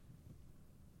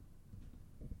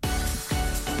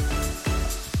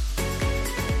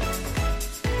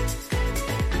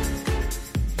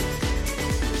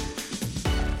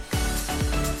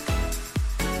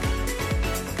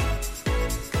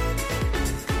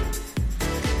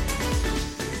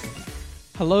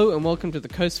Hello and welcome to the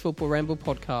Coast Football Ramble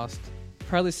podcast,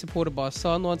 proudly supported by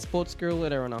Sideline Sports Grill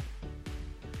at Erina.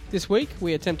 This week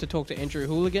we attempt to talk to Andrew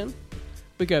Hoole again,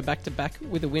 we go back to back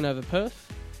with a win over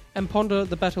Perth, and ponder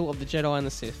the battle of the Jedi and the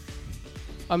Sith.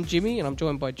 I'm Jimmy and I'm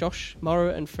joined by Josh,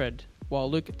 Morrow and Fred, while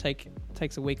Luke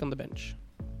takes a week on the bench.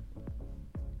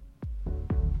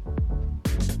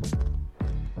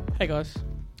 Hey guys.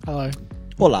 Hello.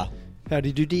 Hola.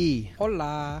 Howdy doody.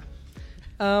 Hola.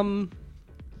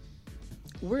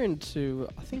 We're into,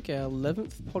 I think, our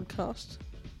 11th podcast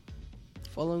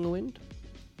following a win.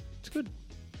 It's good.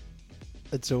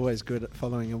 It's always good at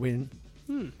following a win.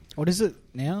 What is it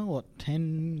now? What,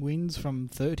 10 wins from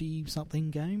 30-something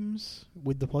games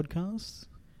with the podcast?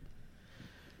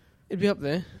 It'd be up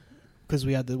there. Because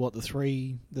we had the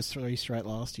three straight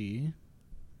last year.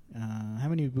 How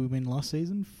many did we win last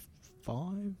season?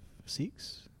 5,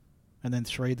 6? And then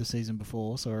 3 the season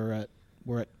before, so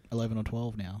we're at 11 or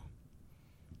 12 now.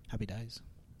 Happy days.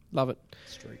 Love it.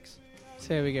 Streaks.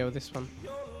 So here we go with this one.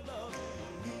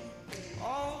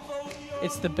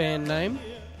 It's the band name.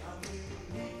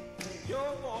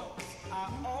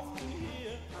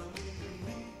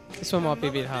 This one might be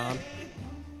a bit hard.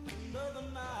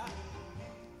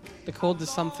 They're called the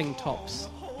Something Tops,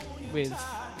 with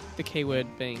the keyword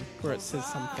being where it says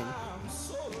something.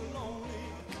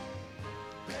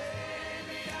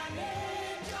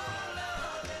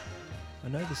 I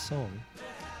know the song,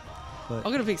 but I'm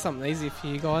going to pick something easy for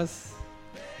you guys.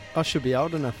 I should be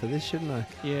old enough for this, shouldn't I?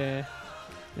 Yeah.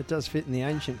 It does fit in the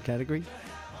ancient category.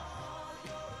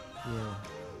 yeah,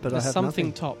 But The I have Something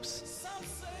nothing. Tops.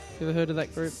 You ever heard of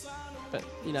that group? But,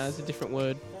 you know, it's a different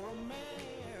word.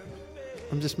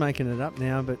 I'm just making it up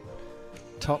now, but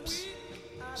tops,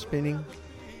 spinning.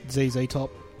 ZZ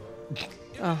Top.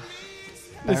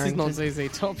 This is not Barrington.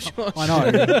 ZZ Top, Josh. I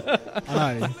know.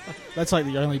 I know. That's like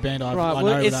the only band I Right, know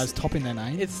well, that has Top in their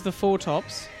name. It's the Four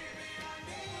Tops.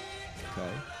 okay.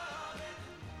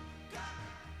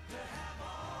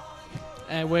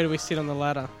 And where do we sit on the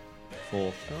ladder?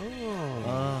 Fourth.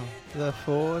 Oh, the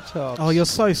four tops. Oh, you're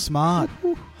so smart.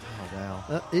 Oh wow.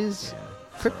 That is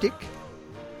Yeah. cryptic.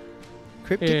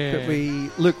 Cryptic, Yeah.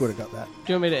 but Luke would have got that.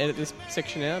 Do you want me to edit this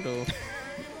section out, or...?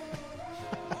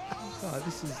 Oh,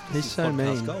 this He's is so podcast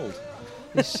mean. gold.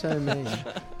 He's so mean.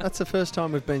 That's the first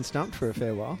time we've been stumped for a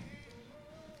fair while.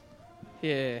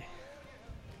 Yeah.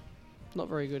 Not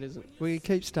very good, is it? We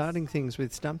keep starting things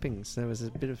with stumpings. There was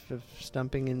a bit of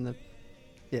stumping in the...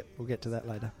 Yep, we'll get to that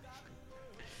later.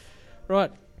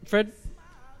 Right, Fred,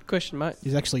 question, mate.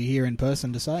 He's actually here in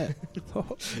person to say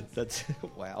it. That's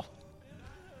wow.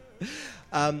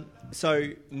 So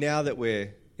now that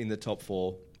we're in the top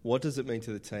 4, what does it mean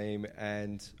to the team,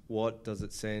 and what does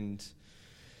it send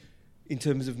in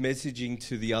terms of messaging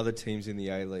to the other teams in the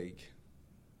A-League?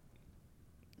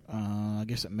 I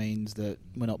guess it means that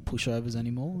we're not pushovers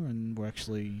anymore and we're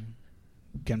actually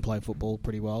can play football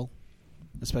pretty well,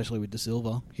 especially with De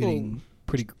Silva hitting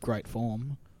pretty great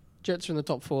form. Jets are in the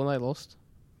top 4 and they lost.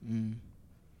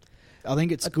 I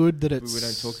think it's good that We it's...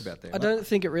 don't talk about that. I don't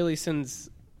think it really sends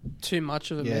too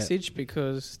much of a Yeah. message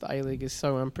because the A-League is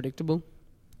so unpredictable.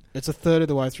 It's a third of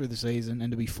the way through the season, and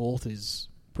to be 4th is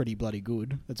pretty bloody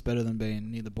good. It's better than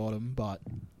being near the bottom, but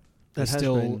there's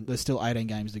still 18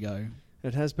 games to go.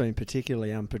 It has been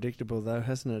particularly unpredictable, though,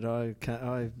 hasn't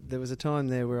it? There was a time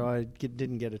there where I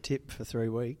didn't get a tip for 3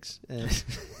 weeks,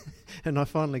 and I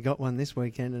finally got one this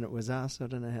weekend, and it was us. I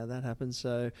don't know how that happened.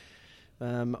 So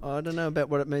I don't know about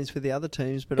what it means for the other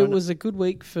teams, but It was a good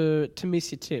week to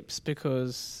miss your tips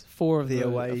because 4 of The the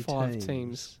away 5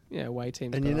 teams, away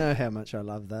teams. and got you know up. how much I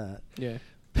love that. Yeah.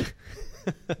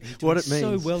 What it means.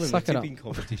 so well in the Suck it up. tipping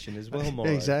competition as well,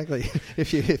 Morrow. Exactly.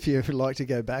 If you like to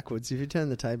go backwards, if you turn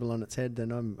the table on its head,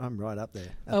 then I'm right up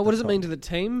there. What does it mean to the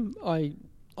team? I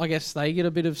guess they get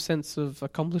a bit of sense of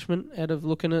accomplishment out of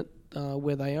looking at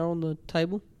where they are on the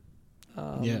table.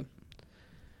 Yeah.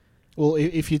 Well,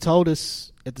 if you told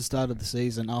us at the start of the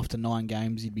season, after 9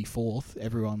 games, you'd be 4th,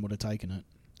 everyone would have taken it.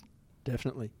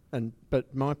 Definitely.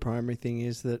 But my primary thing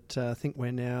is that I think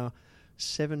we're now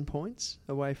 7 points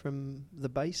away from the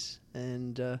base,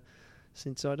 and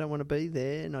since I don't want to be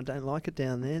there and I don't like it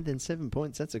down there, then 7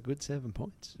 points, that's a good 7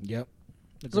 points. Yep.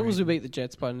 As long as we beat the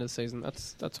Jets by the end of the season,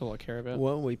 that's all I care about.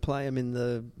 Well, we play them in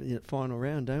the final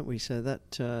round, don't we? So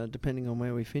that, depending on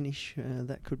where we finish,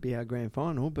 that could be our grand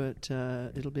final, but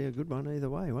it'll be a good one either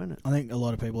way, won't it? I think a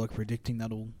lot of people are predicting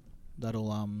that'll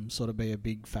sort of be a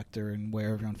big factor in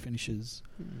where everyone finishes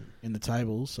in the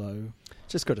table. So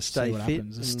Just got to stay see what fit.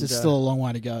 happens. And, There's still a long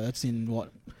way to go. That's in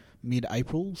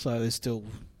mid-April, so there's still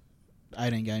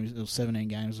 18 games or 17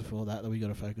 games before that we got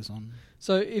to focus on.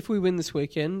 So if we win this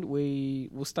weekend, we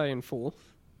will stay in fourth.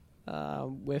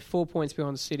 We're 4 points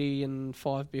behind City and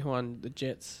 5 behind the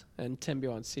Jets and 10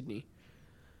 behind Sydney.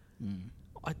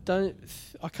 I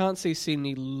can't see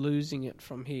Sydney losing it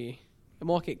from here. It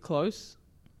might get close.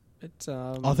 But,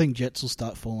 I think Jets will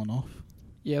start falling off.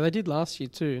 Yeah, they did last year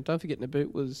too. Don't forget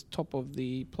Naboot was top of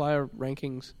the player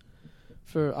rankings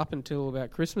for up until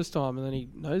about Christmas time, and then he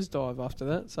nosedive after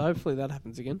that. So hopefully that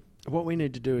happens again. What we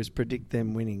need to do is predict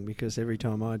them winning, because every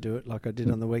time I do it, like I did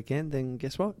on the weekend, then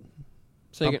guess what?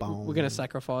 So we're going to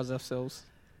sacrifice ourselves.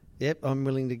 Yep, I'm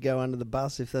willing to go under the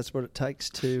bus if that's what it takes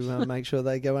to make sure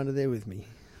they go under there with me.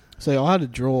 So I had a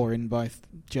draw in both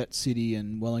Jet City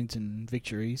and Wellington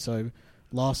victory, so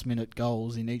last-minute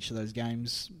goals in each of those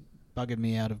games buggered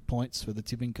me out of points for the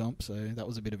tipping comp, so that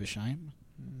was a bit of a shame.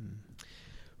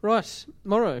 Right,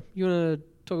 Morrow, you want to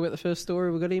talk about the first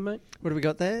story we got here, mate? What have we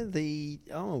got there?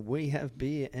 We have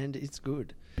beer and it's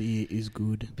good. Beer is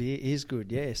good. Beer is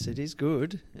good, yes, it is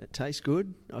good. It tastes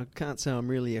good. I can't say I'm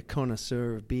really a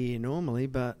connoisseur of beer normally,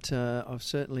 but I've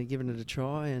certainly given it a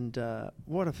try, and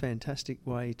what a fantastic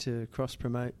way to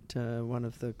cross-promote one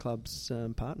of the club's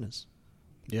partners.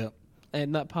 Yep.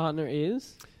 And that partner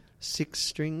is? Six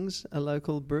Strings, a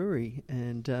local brewery,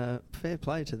 and fair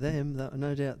play to them.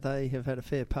 No doubt they have had a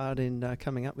fair part in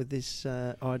coming up with this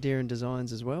idea and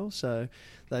designs as well. So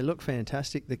they look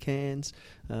fantastic, the cans.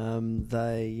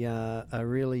 They are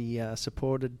really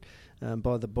supported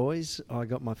by the boys. I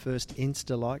got my first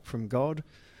Insta-like from God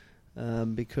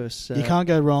because... you can't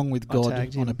go wrong with I God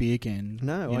tagged on a him. beer can.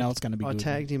 No, you know it's going to be I good.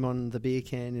 tagged him on the beer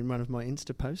can in one of my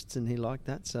Insta posts, and he liked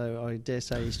that. So I dare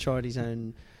say he's tried his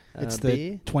own It's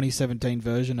beer. the 2017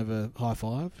 version of a high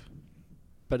five.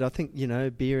 But I think,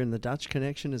 beer and the Dutch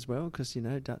connection as well, because,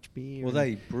 Dutch beer. Well,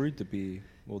 they brewed the beer.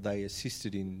 Well, they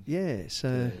assisted in... Yeah,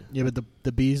 so... Yeah, but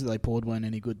the beers that they poured weren't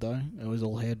any good, though. It was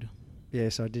all head.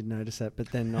 Yes, I did notice that,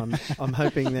 but then I'm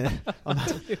hoping that... I'm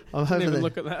hoping Never that,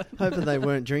 look at that. hoping they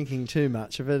weren't drinking too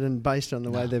much of it, and based on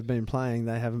the way No. they've been playing,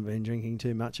 they haven't been drinking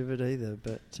too much of it either,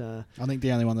 but... I think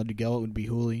the only one that'd go it would be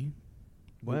Hooley.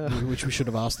 Well, which we should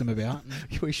have asked him about.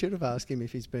 we should have asked him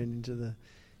if he's been into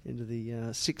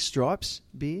the Six Stripes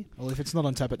beer. Well, if it's not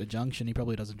on tap at the Junction, he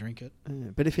probably doesn't drink it.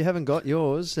 But if you haven't got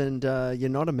yours and you're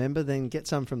not a member, then get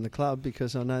some from the club,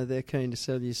 because I know they're keen to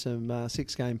sell you some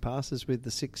 6-game passes with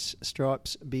the Six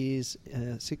Stripes beers,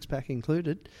 6-pack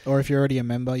included. Or if you're already a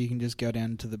member, you can just go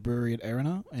down to the brewery at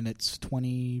Erina, and it's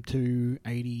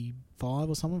 $22.85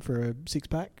 or something for a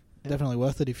 6-pack. Yep. Definitely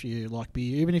worth it if you like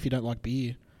beer. Even if you don't like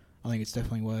beer, I think it's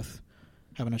definitely worth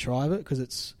having a try of it, because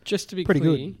it's Just to be pretty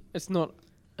clear, good. it's not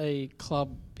a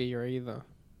club beer either,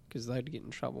 because they'd get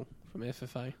in trouble from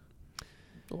FFA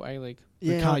or A-League.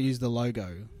 you can't use the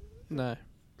logo. No.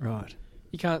 Right.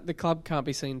 You can't. The club can't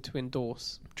be seen to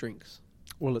endorse drinks.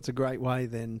 Well, it's a great way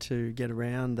then to get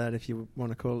around that, if you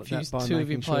want to call it If you that, use by two of your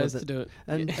making sure players that... to do it.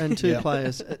 And two Yeah.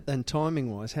 players, and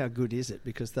timing-wise, how good is it?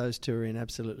 Because those two are in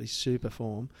absolutely super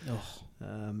form.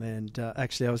 And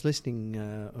actually, I was listening.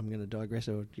 I'm going to digress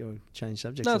or change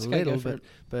subjects No, a it's okay, go little, for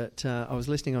but I was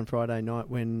listening on Friday night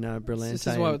when Brillante This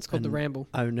is why it's called the and Ramble.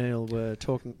 O'Neill were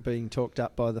being talked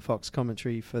up by the Fox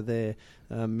commentary for their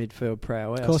midfield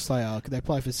prowess. Of course they are. They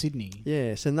play for Sydney.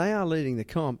 Yes, and they are leading the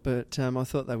comp, but I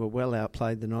thought they were well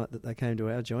outplayed the night that they came to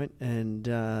our joint, and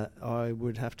I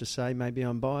would have to say, maybe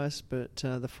I'm biased, but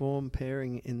the form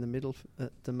pairing in the middle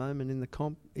at the moment in the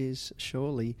comp is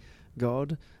surely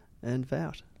God and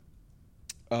Vout.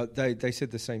 They said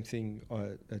the same thing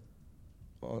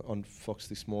on Fox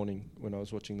this morning when I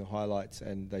was watching the highlights,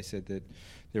 and they said that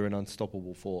they're an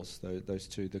unstoppable force. Those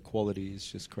two, the quality is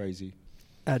just crazy.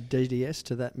 Add DDS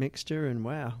to that mixture, and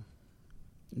wow.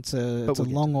 It's a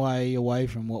long way away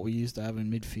from what we used to have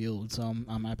in midfield, so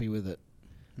I'm happy with it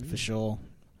for sure.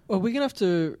 Well, we're going to have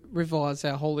to revise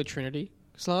our Holy Trinity,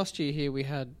 because last year here we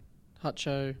had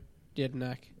Hutcho,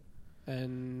 Jednak,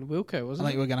 and Wilco, I wasn't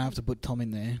think it? we're going to have to put Tom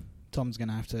in there. We're going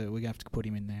to have to put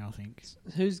him in there, I think.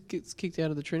 Who gets kicked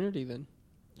out of the Trinity then?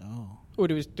 Oh. Or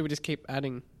do we just keep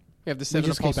adding? We have the We seven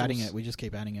just keep apostles. adding it. We just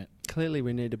keep adding it. Clearly,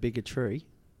 we need a bigger tree.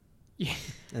 Yeah.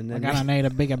 And We're then going to need a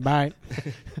bigger boat.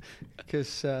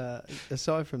 because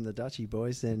aside from the Dutchy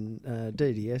boys, then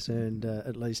DDS earned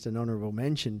at least an honourable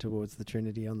mention towards the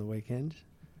Trinity on the weekend.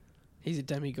 He's a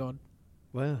demigod.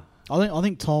 Wow. I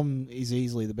think Tom is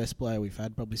easily the best player we've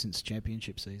had probably since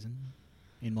championship season,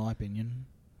 in my opinion.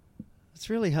 It's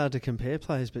really hard to compare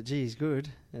players, but gee, he's good.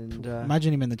 And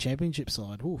Imagine him in the championship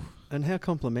side. Oof. and how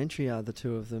complementary are the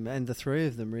two of them, and the three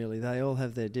of them, really. They all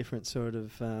have their different sort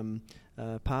of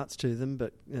parts to them,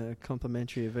 but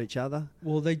complementary of each other.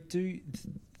 Well, they do.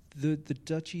 the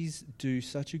Dutchies do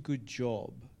such a good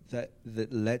job that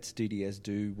lets DDS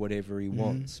do whatever he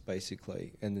wants,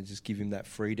 basically, and then just give him that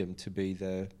freedom to be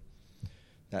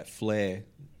that flair,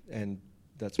 and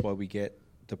that's why we get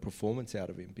the performance out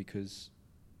of him, because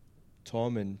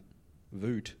Tom and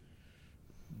Wout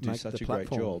do Make such the a great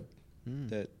platform. job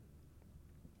that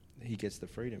he gets the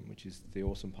freedom, which is the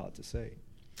awesome part to see.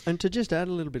 And to just add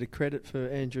a little bit of credit for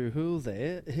Andrew Houle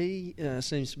there, he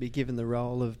seems to be given the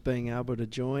role of being able to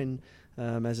join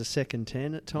as a second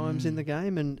 10 at times in the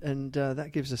game, and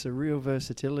that gives us a real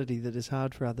versatility that is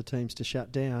hard for other teams to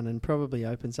shut down, and probably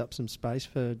opens up some space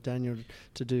for Daniel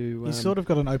to do... He's sort of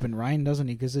got an open rein, doesn't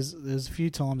he? Because there's a few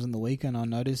times in the weekend I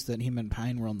noticed that him and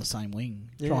Payne were on the same wing,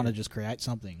 trying to just create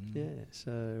something. Yeah,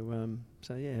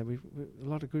 so yeah, we've a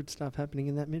lot of good stuff happening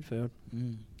in that midfield.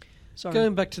 Sorry.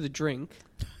 Going back to the drink.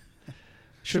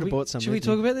 Should have bought some. Should we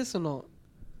talk about this or not?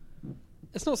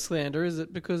 It's not slander, is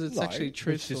it? Because it's No, actually it's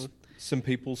truthful. just some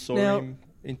people saw Now- him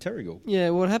in Terrigal. Yeah,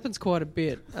 well, it happens quite a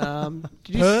bit. Did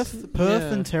you Perth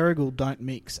yeah. and Terrigal don't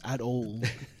mix at all.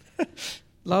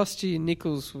 Last year,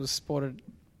 Nichols was spotted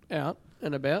out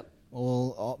and about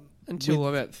Well, until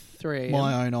with about 3 a.m.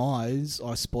 my own eyes,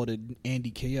 I spotted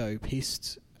Andy Keogh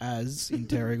pissed as in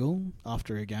Terrigal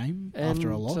after a game,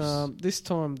 after a loss. This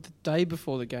time, the day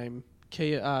before the game,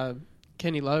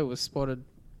 Kenny Lowe was spotted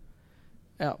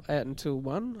out until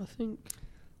 1, I think.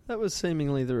 That was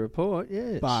seemingly the report,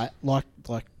 yes. But like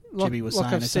Jimmy was saying,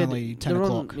 I've it's said, only 10 they're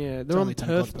o'clock. On, yeah, It's they're on only 10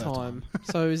 o'clock Perth time.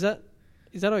 So is that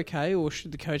okay, or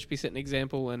should the coach be setting an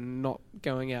example and not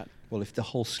going out? Well, if the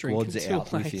whole Drink squad's until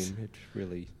out with late. him, it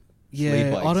really... Yeah,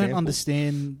 lead by I don't example.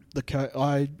 understand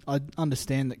I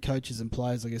understand that coaches and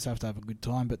players, I guess, have to have a good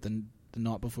time, but the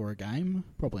night before a game,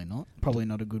 probably not. Probably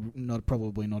not a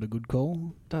good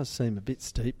call. Does seem a bit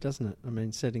steep, doesn't it? I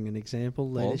mean, setting an example,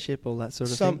 leadership, all that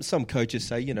sort of thing. Some coaches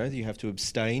say, that you have to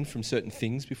abstain from certain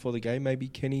things before the game. Maybe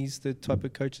Kenny's the type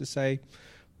of coach to say,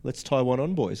 let's tie one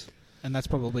on, boys. And that's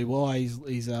probably why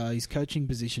his coaching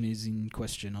position is in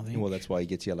question, I think. Well, that's why he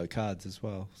gets yellow cards as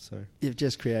well. So You've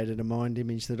just created a mind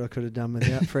image that I could have done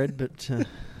without, Fred, but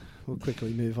we'll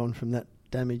quickly move on from that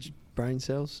damaged brain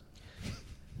cells.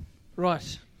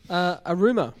 Right. A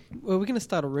rumour. Well, we're going to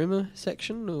start a rumour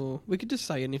section, or we could just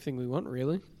say anything we want,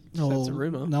 really. So that's a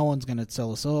rumour. No one's going to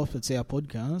tell us off. It's our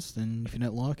podcast, and if you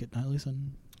don't like it, don't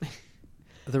listen.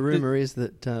 The rumour is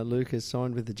that Luke has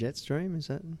signed with the Jetstream, is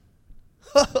that...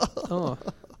 Oh,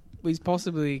 he's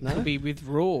possibly No? could be with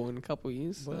Raw in a couple of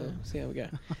years. So Well. see how we go.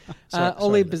 Sorry,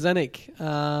 Ollie sorry.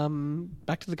 Bozanic,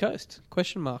 back to the coast?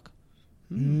 Question mark.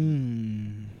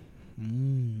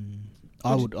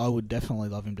 I would definitely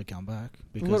love him to come back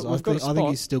because We've got a I think spot.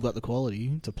 he's still got the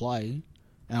quality to play,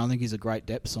 and I think he's a great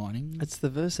depth signing. It's the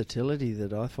versatility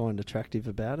that I find attractive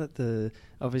about it.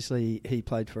 Obviously, he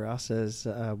played for us as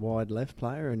a wide left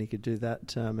player, and he could do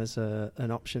that as an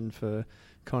option for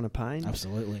Connor Payne.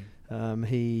 Absolutely.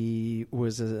 He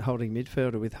was a holding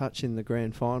midfielder with Hutch in the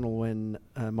grand final when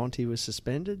Monty was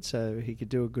suspended, so he could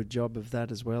do a good job of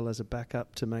that as well as a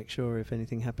backup to make sure if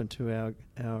anything happened to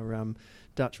our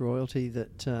Dutch royalty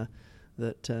that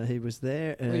he was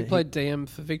there. Well, he played DM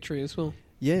for Victory as well.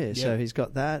 Yeah, so he's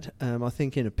got that. I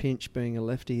think in a pinch, being a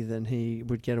lefty, then he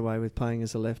would get away with playing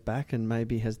as a left back, and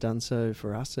maybe has done so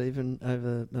for us even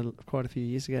over quite a few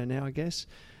years ago now, I guess.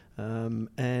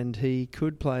 And he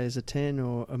could play as a 10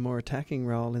 or a more attacking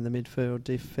role in the midfield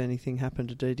if anything happened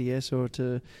to DDS or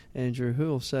to Andrew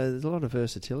Houle. So there's a lot of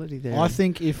versatility there. I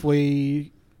think if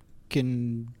we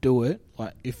can do it,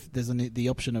 like if there's the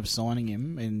option of signing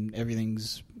him and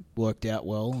everything's worked out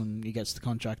well and he gets the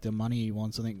contract and money he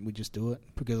wants, I think we just do it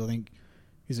because I think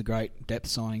he's a great depth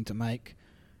signing to make.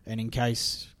 And in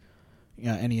case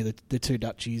any of the two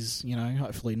Dutchies,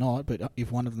 hopefully not, but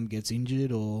if one of them gets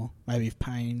injured or maybe if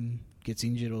Payne gets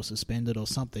injured or suspended or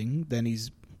something, then he's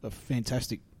a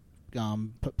fantastic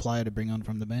player to bring on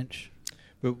from the bench.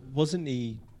 But wasn't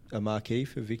he a marquee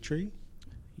for Victory?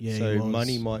 Yeah, so he was.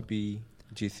 money might be...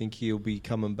 Do you think he'll be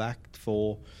coming back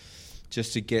for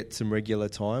just to get some regular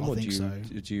time? I or think so.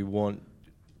 do you want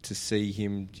to see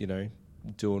him,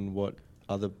 doing what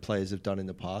other players have done in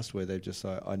the past where they've just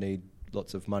like, I need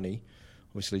lots of money?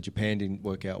 Obviously, Japan didn't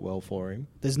work out well for him.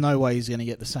 There's no way he's going to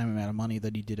get the same amount of money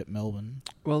that he did at Melbourne.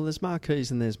 Well, there's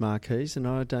marquees and there's marquees, and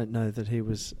I don't know that he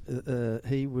was.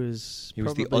 He was the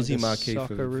probably Aussie marquee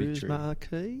for Socceroos Victory.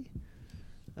 marquee.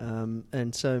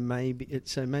 And so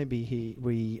maybe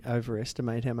we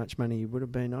overestimate how much money he would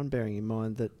have been on, bearing in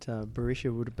mind that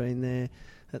Berisha would have been there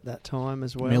at that time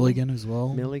as well. Milligan as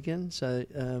well. Milligan. So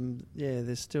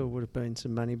there still would have been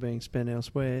some money being spent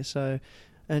elsewhere. So.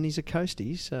 and he's a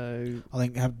coastie, so I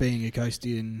think being a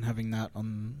coastie and having that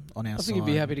on our side. I think he'd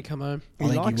be happy to come home. I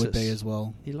think likes he would us. be as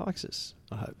well. He likes us,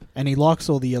 I hope. And he likes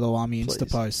all the Yellow Army Please. Insta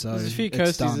posts. So There's a few it's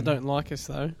coasties done. that don't like us,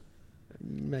 though.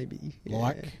 Maybe. Yeah.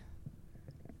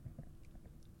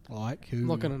 Like who? I'm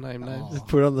not going to name names. Oh,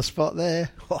 Put on the spot there.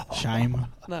 shame.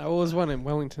 No, well, there's one in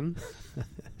Wellington.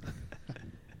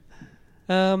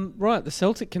 Right, the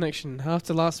Celtic connection.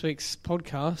 After last week's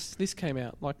podcast, this came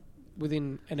out like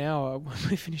within an hour when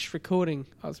we finished recording.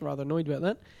 I was rather annoyed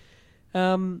about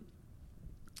that.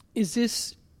 Is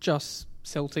this just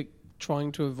Celtic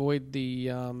trying to avoid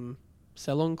the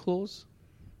sell-on clause?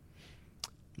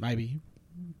 Maybe,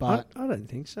 but I don't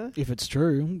think so. if it's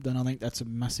true, then I think that's a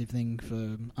massive thing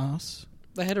for us.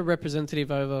 They had a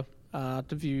representative over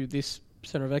to view this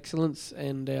Centre of Excellence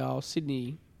and our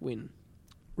Sydney win.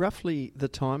 Roughly the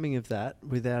timing of that,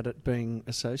 without it being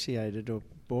associated or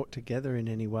brought together in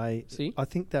any way, See? I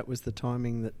think that was the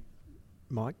timing that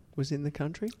Mike was in the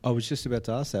country. I was just about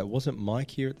to ask that. Wasn't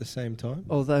Mike here at the same time?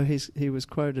 Although he was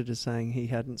quoted as saying he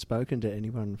hadn't spoken to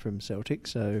anyone from Celtic,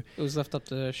 so It was left up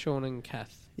to Sean and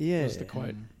Kath. yeah, Was the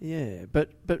quote. yeah. But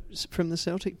from the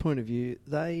Celtic point of view,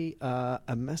 they are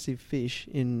a massive fish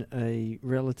in a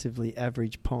relatively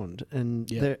average pond, and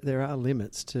Yeah. there are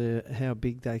limits to how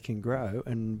big they can grow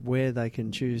and where they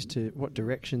can choose to, what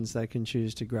directions they can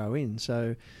choose to grow in.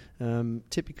 So,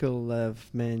 typical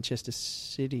of Manchester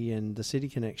City and the City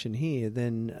connection here,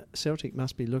 then Celtic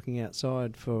must be looking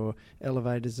outside for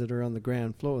elevators that are on the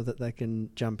ground floor that they can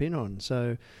jump in on.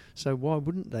 So why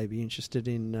wouldn't they be interested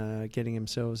in getting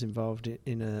themselves involved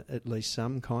in at least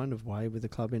some kind of way with a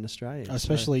club in Australia?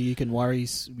 Especially you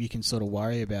can sort of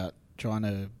worry about trying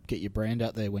to get your brand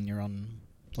out there when you're on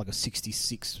like a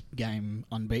 66 game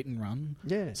unbeaten run.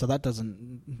 Yeah. So that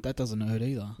doesn't hurt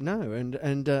either. No,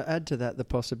 and add to that the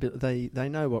possibility they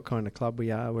know what kind of club we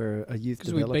are. We're a youth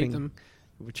Because we developing. beat them.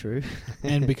 True.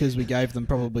 And because we gave them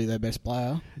probably their best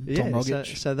player, Tom Yeah,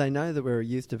 Rogic. so they know that we're a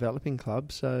youth developing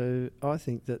club. So I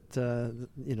think that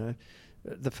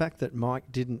the fact that Mike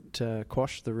didn't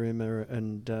quash the rumour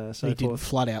and so he didn't forth.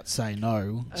 flat out say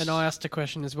no. And I asked a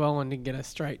question as well and didn't get a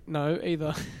straight no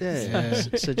either. Yeah,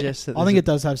 suggests that I think there's it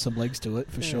does have some legs to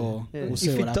it for Yeah, sure. yeah. We'll see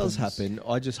If what it does happens. happen,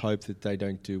 I just hope that they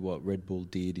don't do what Red Bull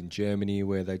did in Germany,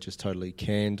 where they just totally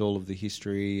canned all of the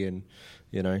history and,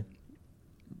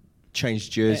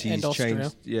 changed jerseys. And Austria.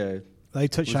 Changed, yeah. They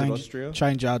Was it Austria?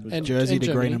 change our And- jersey and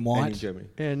to green Germany. and And in white. Germany.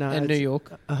 yeah, no, And New it's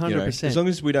York. 100%. As long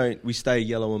as we stay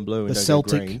yellow and blue and The don't go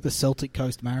Celtic, green. the Celtic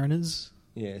Coast Mariners.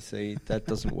 Yeah, see, that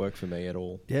doesn't work for me at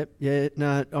all. Yep, yeah,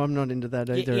 no, I'm not into that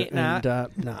either. yeah, nah.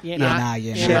 And nah. Yeah,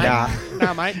 nah.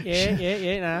 nah, mate.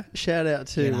 Yeah, nah. Shout out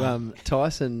to You know.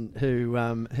 Tyson, who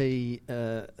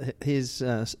his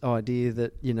idea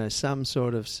that some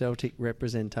sort of Celtic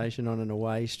representation on an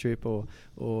away strip or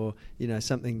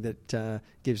something that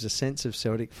gives a sense of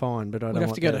Celtic, fine. But I We'd don't have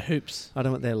want to go to their- Hoops. I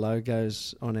don't want their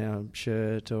logos on our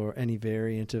shirt or any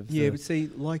variant of. Yeah, the, but see,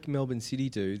 like Melbourne City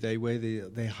do, they wear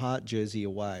their heart jersey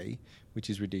away, which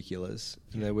is ridiculous,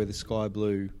 and they wear the sky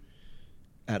blue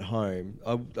at home.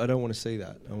 I don't want to see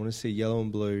that. I want to see yellow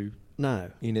and blue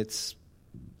no. in its...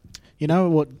 You know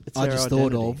what It's I their just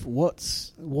identity. thought of?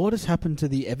 What has happened to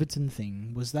the Everton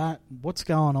thing? What's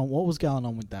going on? What was going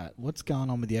on with that? What's going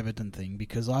on with the Everton thing?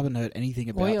 Because I haven't heard anything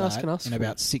Why are about you asking that us in for?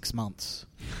 about 6 months.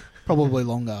 Probably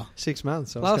longer. 6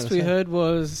 months. I was Last gonna we say. heard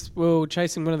was we were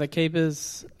chasing one of the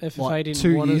keepers. FFA What, didn't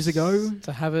 2 want years us ago?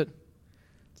 to have it,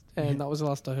 and Yeah. that was the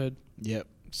last I heard. Yep.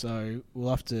 So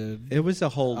we'll have to It was a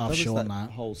whole... Oh, that was sure, that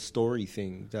Matt. whole story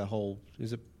thing. That whole...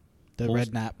 Is it... the All-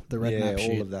 Redknapp, yeah,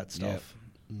 shit. all of that stuff.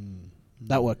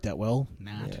 That worked out well.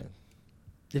 Nah. Yeah.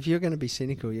 If you're going to be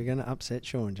cynical, you're going to upset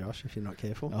Sean, Josh, if you're not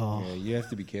careful. Oh. Yeah, you have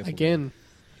to be careful. Again,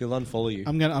 He'll unfollow you.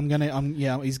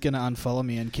 He's gonna unfollow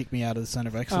me and kick me out of the Centre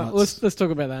of Excellence. let's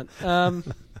talk about that.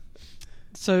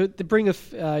 So they bring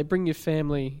your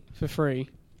family for free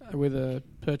with a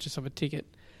purchase of a ticket.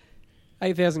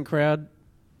 8,000 crowd.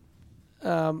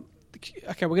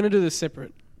 Okay, we're going to do this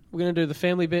separate. We're going to do the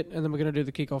family bit, and then we're going to do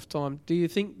the kick-off time. Do you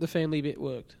think the family bit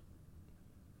worked?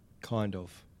 Kind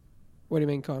of. What do you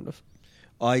mean, kind of?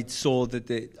 I saw that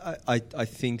I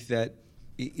think that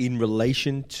in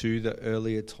relation to the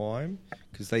earlier time,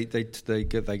 because they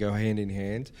go hand in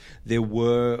hand, there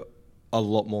were a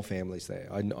lot more families there.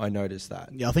 I noticed that.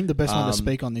 Yeah, I think the best one to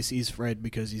speak on this is Fred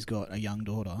because he's got a young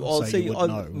daughter. Well, so see, you would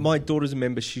know. my daughter's a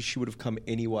member. She would have come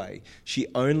anyway. She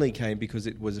only came because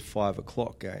it was a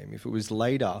 5:00 game. If it was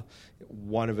later,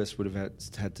 one of us would have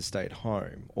had to stay at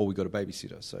home, or we got a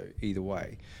babysitter. So either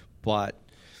way,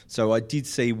 so I did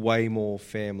see way more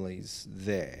families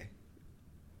there,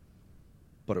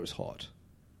 but it was hot.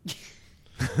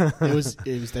 It was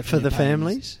definitely For the a pain.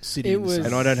 families? Sitting It in the was- sun.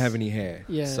 And I don't have any hair,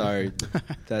 Yeah. so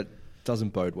that doesn't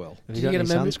bode well. Have Did you you got get a any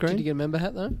member? sunscreen? Did you get a member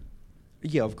hat though?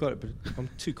 Yeah, I've got it, but I'm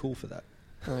too cool for that.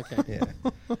 Okay.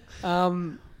 Yeah.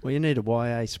 Well, you need a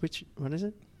YA switch. What is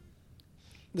it?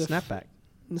 The Snapback.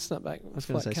 The snapback. I was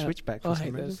going to say switchback. I for hate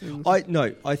some those reason.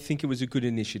 things. I think it was a good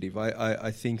initiative.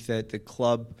 I think that the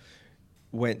club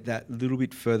went that little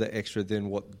bit further extra than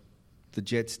what the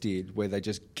Jets did, where they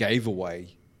just gave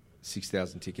away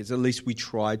 6,000 tickets. At least we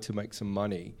tried to make some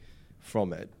money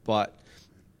from it. But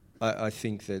I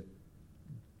think that,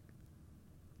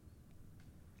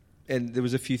 and there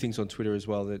was a few things on Twitter as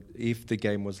well, that if the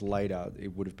game was later,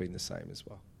 it would have been the same as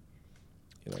well.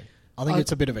 You know. I think I-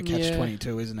 it's a bit of a yeah.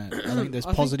 catch-22, isn't it? I think there's I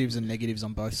think- positives and negatives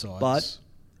on both sides. But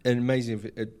an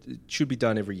amazing, it should be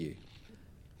done every year.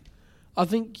 I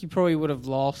think you probably would have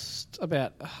lost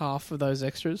about half of those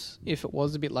extras if it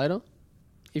was a bit later.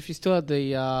 If you still had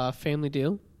the family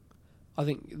deal, I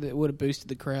think that would have boosted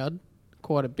the crowd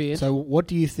quite a bit. So what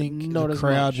do you think Not the as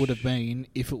crowd much. would have been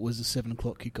if it was a 7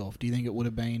 o'clock kickoff? Do you think it would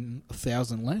have been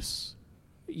 1,000 less?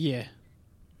 Yeah.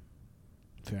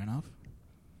 Fair enough.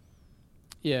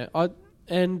 Yeah.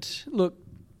 And look,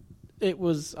 it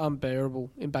was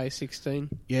unbearable in Bay 16.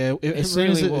 Yeah, It as soon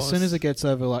really as soon was. as it gets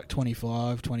over like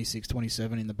 25, 26,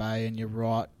 27 in the Bay and you're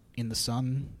right in the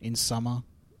sun in summer,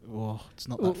 it's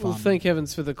not that Well, fun. thank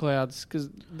heavens for the clouds, because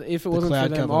if it The wasn't for cloud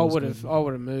them, cover I was would good.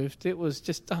 have moved. It was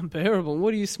just unbearable.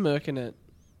 What are you smirking at?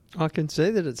 I can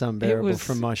see that it's unbearable was-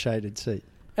 from my shaded seat.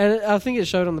 And I think it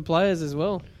showed on the players as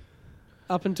well.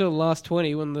 Up until the last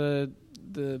 20, when the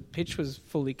pitch was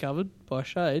fully covered by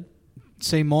shade.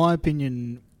 See, my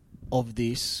opinion of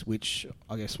this, which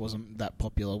I guess wasn't that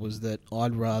popular, was that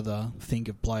I'd rather think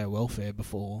of player welfare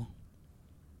before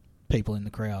people in the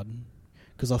crowd.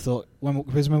 Because I thought,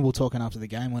 because when we were talking after the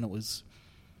game, when it's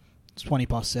 20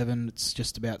 past 7, it's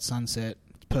just about sunset,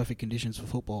 it's perfect conditions for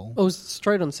football. It was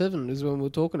straight on 7 is when we were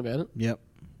talking about it. Yep,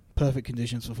 perfect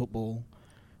conditions for football.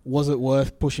 Was it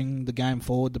worth pushing the game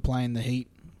forward to play in the heat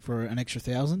for an extra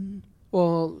 1,000?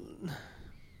 Well,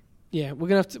 yeah, we're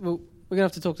gonna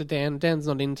have to talk to Dan. Dan's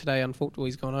not in today, unfortunately.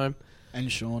 He's gone home.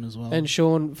 And Sean as well. And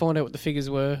Sean, find out what the figures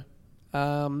were.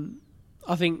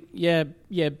 I think, yeah,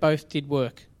 both did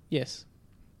work. Yes,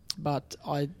 but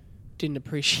I didn't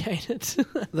appreciate it.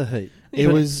 The heat. It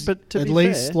But- was but to at be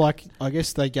least fair- I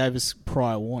guess they gave us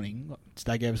prior warning.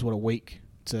 They gave us a week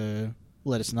to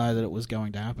let us know that it was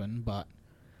going to happen. But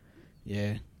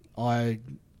yeah, I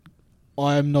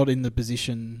am not in the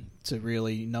position to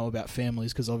really know about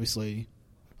families because obviously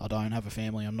I don't have a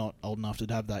family. I'm not old enough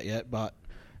to have that yet. But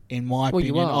in my Well,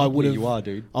 you opinion, are. I would Yeah, have. you are,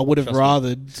 dude. I would have Trust me.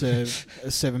 rathered to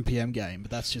a 7 p.m. game, but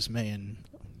that's just me. And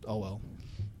oh well,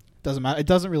 doesn't matter. It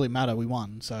doesn't really matter. We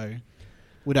won, so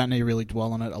we don't need to really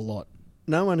dwell on it a lot.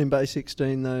 No one in Bay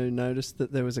 16, though, noticed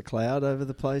that there was a cloud over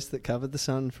the place that covered the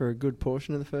sun for a good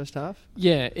portion of the first half.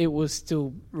 Yeah, it was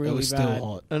still really it was bad. still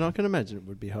hot. And I can imagine it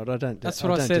would be hot. That's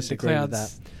what I don't said. The disagree with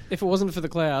clouds. that. If it wasn't for the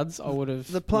clouds, I would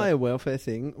have. The player welfare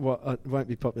thing won't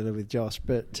be popular with Josh,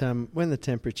 but when the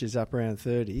temperature's up around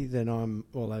 30, then I'm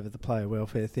all over the player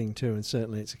welfare thing too, and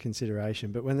certainly it's a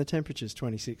consideration. But when the temperature's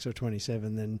 26 or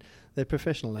 27, then they're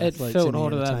professional It athletes felt in the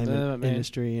hotter than entertainment that, man.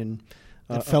 industry, and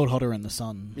It felt hotter in the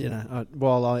sun. you know,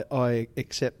 while I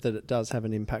accept that it does have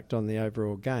an impact on the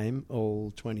overall game,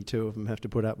 all 22 of them have to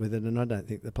put up with it, and I don't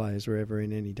think the players were ever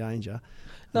in any danger.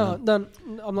 No,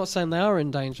 I'm not saying they are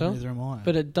in danger, Neither am I.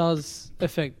 but it does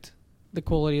affect the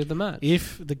quality of the match.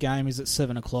 if the game is at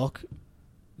 7 o'clock,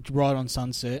 right on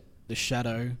sunset, the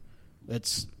shadow,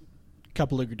 it's a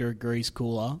couple of degrees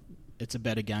cooler, it's a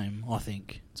better game, I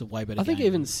think. It's a way better game. I think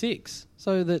even 6,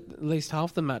 so that at least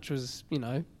half the match was,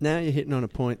 Now you're hitting on a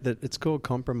point that it's called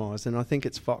compromise, and I think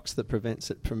it's Fox that prevents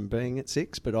it from being at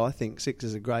 6, but I think 6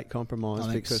 is a great compromise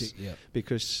I think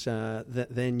because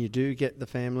then you do get the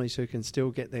families who can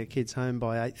still get their kids home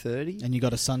by 8:30. And you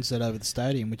got a sunset over the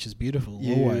stadium, which is beautiful.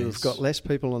 You've always. got less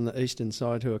people on the eastern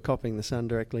side who are copping the sun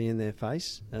directly in their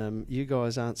face. You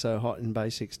guys aren't so hot in Bay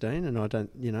 16, and I don't.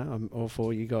 I'm all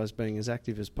for you guys being as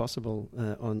active as possible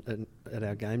at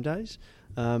our game days.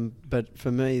 But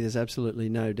for me, there's absolutely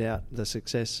no doubt the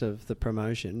success of the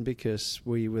promotion because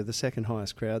we were the second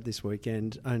highest crowd this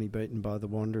weekend, only beaten by the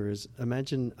Wanderers.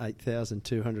 Imagine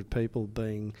 8,200 people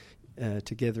being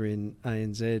together in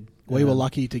ANZ. We were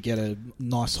lucky to get a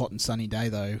nice hot and sunny day,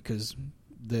 though, because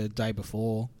the day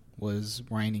before was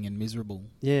raining and miserable.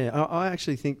 Yeah, I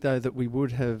actually think, though, that we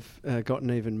would have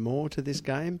gotten even more to this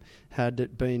game had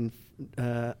it been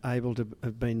able to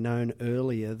have been known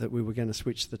earlier that we were going to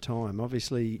switch the time.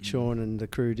 Obviously, Sean and the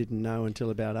crew didn't know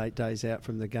until about 8 days out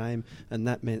from the game, and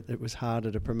that meant it was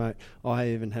harder to promote. I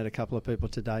even had a couple of people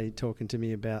today talking to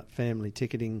me about family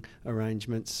ticketing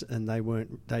arrangements, and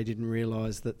they didn't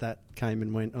realise that came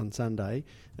and went on Sunday,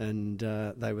 and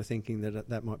they were thinking that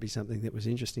that might be something that was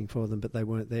interesting for them, but they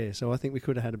weren't there. So I think we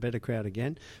could have had a better crowd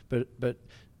again, but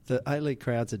the A-League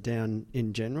crowds are down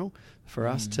in general. For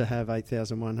us to have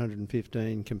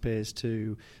 8,115 compares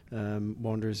to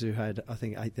Wanderers, who had, I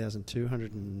think,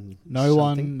 8,200 and No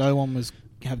something. one was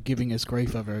giving us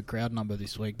grief over a crowd number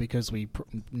this week because we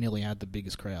nearly had the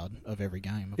biggest crowd of every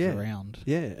game of the round.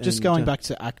 Yeah. Just going back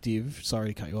to active,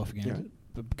 sorry to cut you off again, Yeah.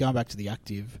 but going back to the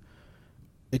active,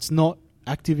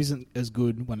 active isn't as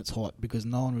good when it's hot because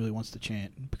no one really wants to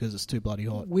chant because it's too bloody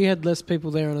hot. We had less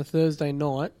people there on a Thursday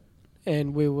night,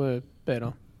 and we were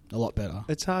better. A lot better.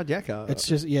 It's hard yakka. It's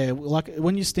just, like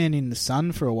when you stand in the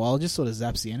sun for a while, it just sort of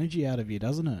zaps the energy out of you,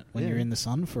 doesn't it? When you're in the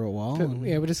sun for a while.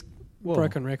 We're just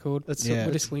broken record. That's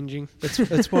We're just whinging.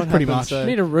 It's what Pretty happens. much. We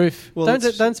need a roof. Well,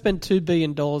 don't spend $2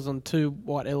 billion on 2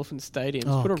 white elephant stadiums.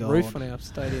 Oh, Put a God. roof on our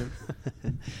stadium.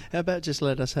 How about just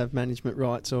let us have management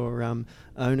rights or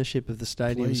ownership of the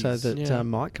stadium so Please. that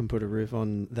Mike can put a roof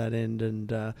on that end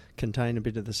and contain a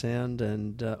bit of the sound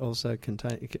and also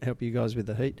help you guys with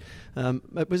the heat.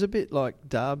 It was a bit like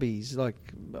derbies. Like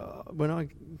when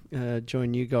I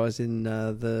joined you guys in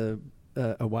the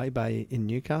away bay in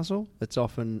Newcastle, it's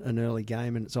often an early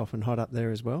game and it's often hot up there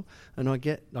as well. And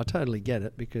I totally get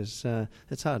it because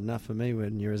it's hard enough for me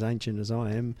when you're as ancient as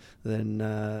I am. Then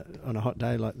on a hot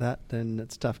day like that, then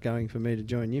it's tough going for me to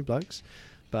join you blokes.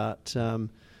 But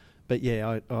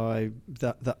yeah,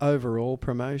 the overall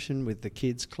promotion with the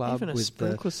kids club, Even a with the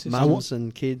sprinkler system. mums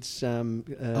and kids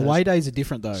Away days are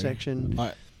different though. section.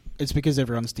 It's because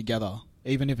everyone's together.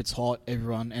 Even if it's hot,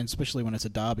 everyone, and especially when it's a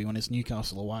derby, when it's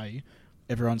Newcastle away,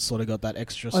 everyone's sort of got that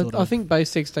extra sort of... I think Bay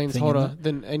 16's thing in hotter that.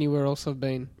 than anywhere else I've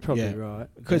been. Probably Yeah. right.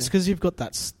 Because you've got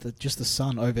just the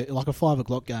sun over... Like a 5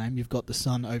 o'clock game, you've got the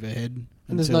sun overhead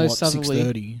And there's until, no what, southerly.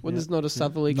 6:30. When there's not a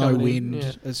southerly No coming wind. in.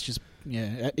 Yeah. It's just...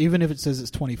 Yeah. Even if it says it's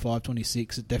 25,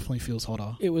 26, it definitely feels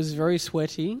hotter. It was very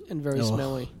sweaty and very Oh,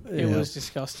 smelly. It yeah. was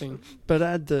disgusting. But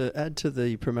add to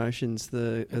the promotions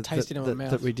It tasted in my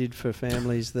mouth. that we did for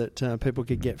families that people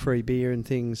could get free beer and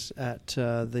things at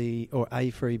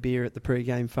a free beer at the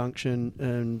pre-game function,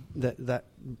 and that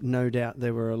no doubt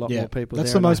there were a lot more people.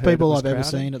 That's there, the and I most heard it people was I've ever crowded.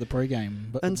 seen at the pre-game,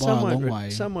 but And by some a long won't way.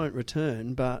 some won't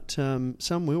return, but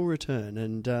some will return.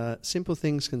 And simple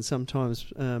things can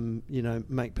sometimes,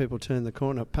 make people turn the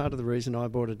corner. Part of the reason I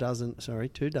bought 2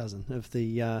 dozen of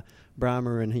the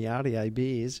Brahma and Hiardia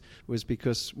beers was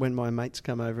because when my mates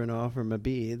come over and I offer them a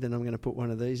beer, then I'm going to put one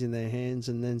of these in their hands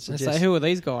and then They suggest say, who are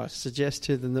these guys? suggest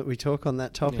to them that we talk on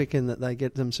that topic and that they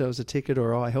get themselves a ticket,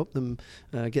 or I help them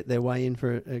get their way in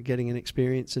for getting an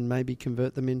experience and maybe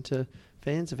convert them into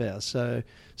fans of ours.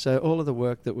 So all of the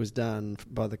work that was done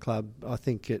by the club, I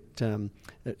think it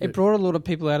Brought a lot of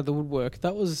people out of the woodwork.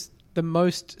 That was the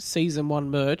most Season 1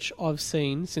 merch I've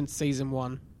seen since Season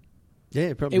 1.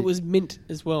 yeah, probably. It was mint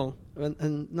as well.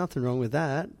 And nothing wrong with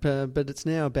that, but it's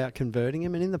now about converting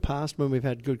them. And in the past, when we've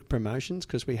had good promotions,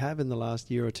 because we have in the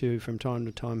last year or two from time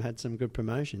to time had some good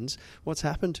promotions, what's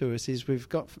happened to us is we've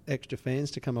got extra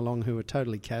fans to come along who are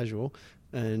totally casual,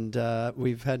 and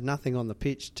we've had nothing on the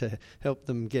pitch to help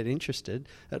them get interested.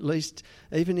 At least,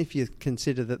 even if you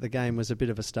consider that the game was a bit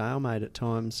of a stalemate at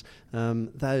times,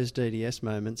 those DDS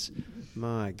moments,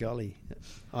 my golly,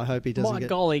 I hope he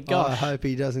doesn't I hope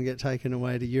he doesn't get taken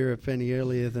away to Europe any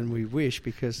earlier than we wish,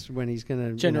 because when he's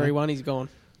going to January 1, he's gone.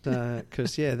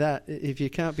 because that if you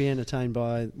can't be entertained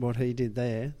by what he did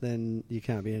there, then you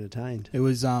can't be entertained. It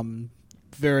was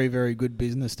very, very good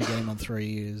business to get him on 3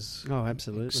 years. Oh,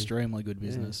 absolutely. Extremely good Yeah.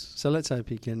 business. So let's hope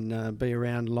he can be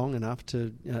around long enough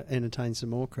to entertain some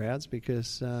more crowds,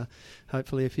 because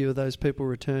hopefully a few of those people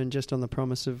return just on the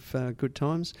promise of good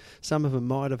times. Some of them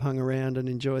might have hung around and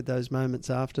enjoyed those moments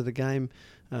after the game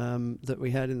that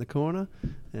we had in the corner,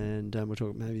 and we'll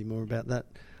talk maybe more about that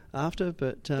after.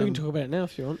 But We can talk about it now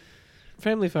if you want.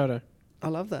 Family photo I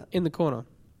love that. in the corner.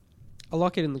 I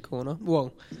like it in the corner.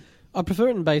 Well, I prefer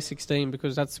it in Bay 16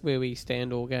 because that's where we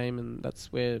stand all game and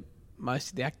that's where most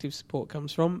of the active support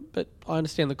comes from. But I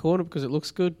understand the corner because it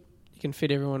looks good. You can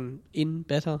fit everyone in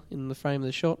better in the frame of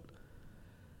the shot.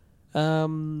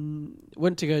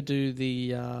 Went to go do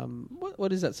the...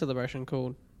 what is that celebration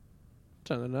called?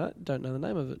 Don't know the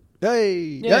name of it.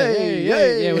 Hey,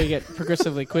 Yeah, we get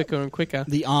progressively quicker and quicker.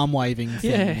 The arm waving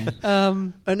thing. Yeah.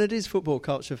 And it is football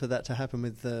culture for that to happen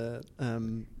with the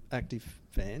active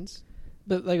fans.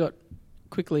 But they got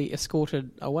quickly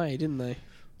escorted away, didn't they?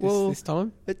 This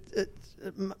time? These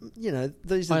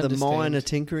I are the understand. minor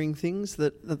tinkering things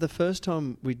that the first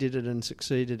time we did it and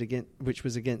succeeded which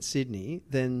was against Sydney,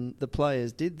 then the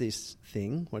players did this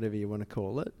thing, whatever you want to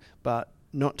call it, but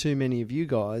not too many of you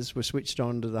guys were switched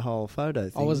on to the whole photo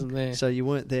thing. I wasn't there. So you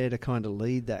weren't there to kind of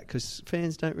lead that because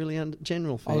fans don't really,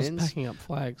 general I was fans packing up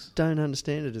flags. don't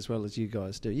understand it as well as you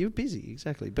guys do. You're busy,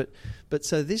 exactly. But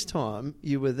so this time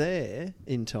you were there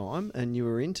in time and you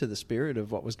were into the spirit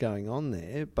of what was going on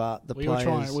there, but the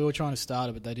players... We were trying to start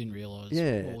it, but they didn't realise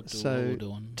what we were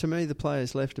doing. To me, the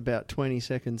players left about 20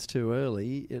 seconds too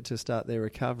early to start their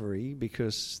recovery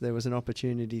because there was an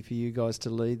opportunity for you guys to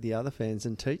lead the other fans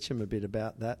and teach them a bit about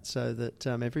that so that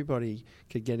everybody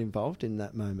could get involved in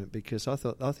that moment because I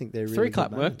think they're really Three good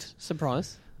clap moments. worked.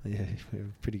 Surprise. Yeah, we were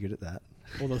pretty good at that.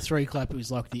 Well, the three clap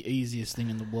was like the easiest thing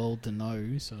in the world to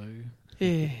know, so...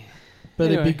 Yeah. But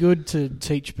Anyway. it'd be good to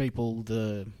teach people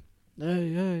the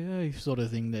hey sort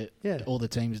of thing that all the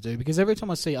teams do. Because every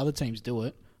time I see other teams do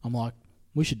it, I'm like,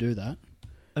 we should do that.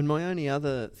 And my only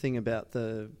other thing about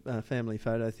the family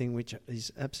photo thing, which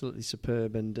is absolutely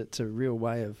superb, and it's a real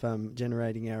way of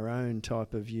generating our own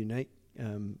type of unique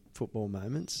football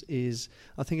moments, is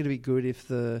I think it'd be good if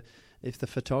the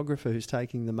photographer who's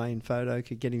taking the main photo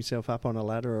could get himself up on a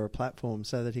ladder or a platform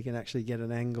so that he can actually get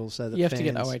an angle so that You have fans...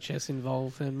 to get OHS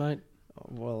involved then, mate.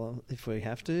 Well, if we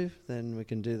have to, then we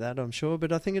can do that, I'm sure.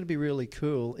 But I think it'd be really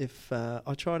cool if...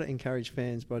 I try to encourage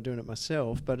fans by doing it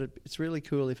myself, but it's really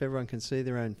cool if everyone can see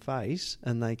their own face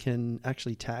and they can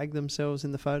actually tag themselves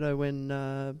in the photo when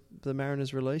the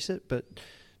Mariners release it. But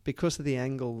because of the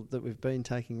angle that we've been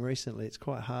taking recently, it's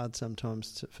quite hard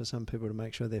sometimes for some people to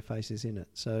make sure their face is in it.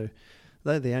 So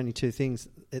they're the only two things.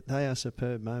 They are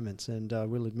superb moments, and I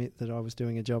will admit that I was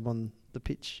doing a job on the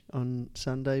pitch on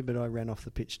Sunday, but I ran off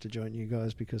the pitch to join you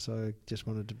guys because I just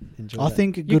wanted to enjoy I that.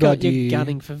 think a good idea... You're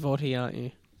gunning for Votti, aren't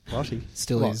you? Lottie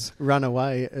Still is. Run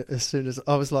away as soon as...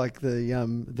 I was like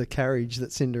the carriage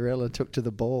that Cinderella took to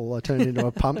the ball. I turned into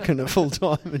a pumpkin at full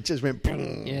time and just went...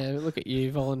 boom. Yeah, look at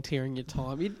you volunteering your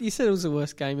time. You said it was the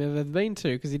worst game you've ever been to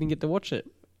because you didn't get to watch it.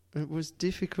 It was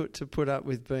difficult to put up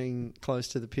with being close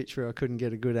to the pitch where I couldn't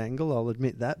get a good angle, I'll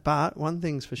admit that. But one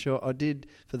thing's for sure, I did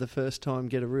for the first time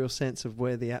get a real sense of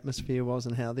where the atmosphere was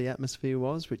and how the atmosphere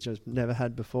was, which I've never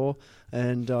had before.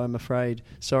 And I'm afraid,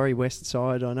 sorry West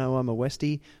Side, I know I'm a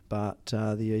Westie, but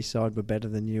the East Side were better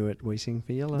than you at Weesing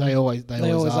for Yellow. They always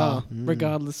are.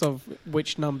 Regardless of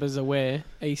which numbers are where.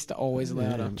 East are always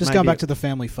louder. Yeah. Just Maybe going back to the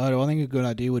family photo, I think a good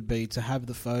idea would be to have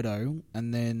the photo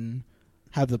and then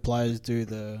have the players do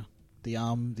the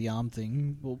arm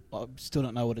thing. Well, I still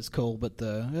don't know what it's called, but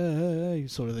the hey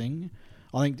sort of thing.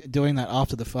 I think doing that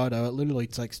after the photo, it literally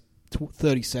takes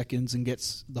 30 seconds and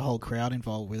gets the whole crowd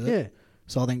involved with it. Yeah.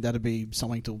 So I think that'd be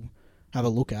something to have a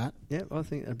look at. Yeah, I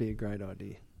think that'd be a great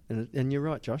idea. And you're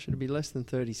right, Josh. It'd be less than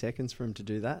 30 seconds for them to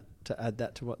do that, to add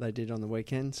that to what they did on the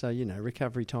weekend. So,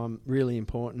 recovery time, really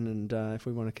important. And if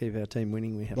we want to keep our team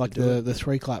winning, we have like to do it. the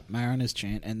three-clap Mariners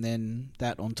chant, and then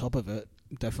that on top of it,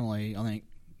 definitely, I think,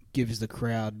 gives the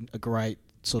crowd a great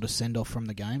sort of send-off from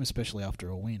the game, especially after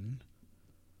a win.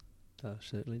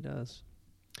 Certainly does.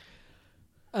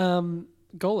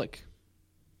 Golick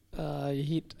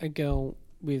hit a girl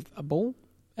with a ball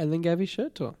and then gave his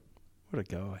shirt to her. What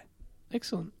a guy.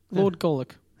 Excellent. Yeah. Lord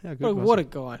Golick. How good was What it? a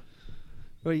guy.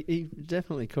 Well, he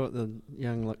definitely caught the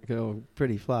young girl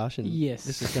pretty flush, and Yes.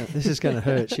 this is going to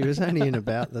hurt. She was only in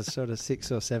about the sort of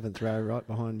 6th or 7th row, right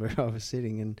behind where I was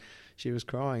sitting, and she was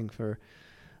crying for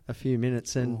a few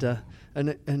minutes,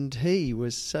 and he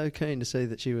was so keen to see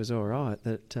that she was all right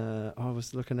that I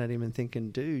was looking at him and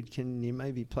thinking, dude, can you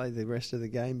maybe play the rest of the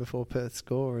game before Perth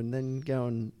score, and then go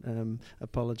and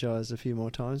apologise a few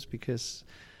more times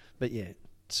but yeah,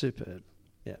 superb.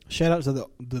 Yeah. Shout out to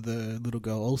the little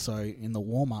girl also in the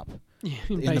warm up Yeah,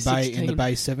 in the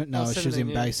Bay 7. No, she was 17, in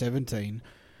yeah. Bay 17,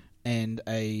 and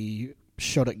a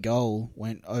shot at goal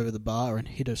went over the bar and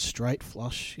hit her straight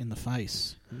flush in the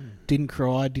face. Didn't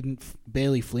cry,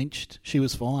 barely flinched. She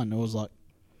was fine. It was like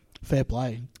fair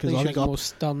play because I think more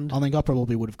stunned. I think I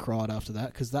probably would have cried after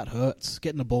that because that hurts.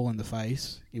 Getting a ball in the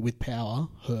face with power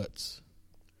hurts.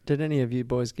 Did any of you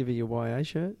boys give her your YA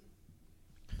shirt?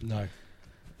 No.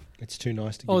 It's too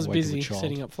nice to give I was away to a busy child.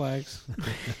 setting up flags.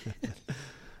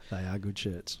 They are good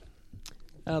shirts.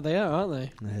 They are, aren't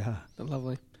they? They are. They're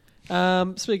lovely.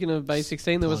 Speaking of Bay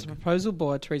 16, there was a proposal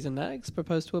by Teresa Nags,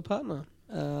 proposed to her partner.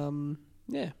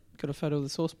 Yeah, Got a photo of the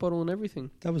sauce bottle and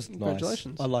everything. That was nice.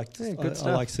 Congratulations. I liked. Yeah, good I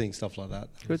stuff. like seeing stuff like that.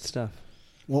 Good stuff.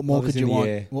 What more Love is could you in the want?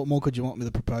 air. What more could you want with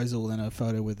a proposal than a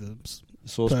photo with a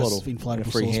Sauce purse bottle, inflatable and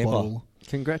a free sauce hamper. bottle?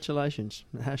 Congratulations.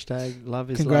 Hashtag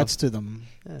love is Congrats to them.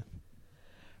 love.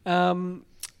 Yeah.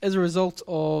 As a result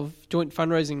of joint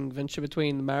fundraising venture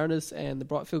between the Mariners and the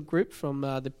Brightfield Group from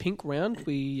the Pink Round,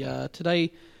 we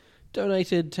today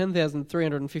donated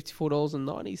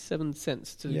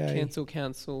 $10,354.97 to Yay. Cancel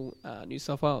Council New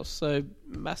South Wales. So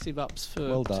massive ups for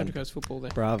Well done. Central Coast football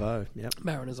there. Bravo. Yep.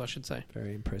 Mariners, I should say.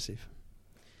 Very impressive.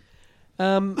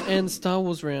 And Star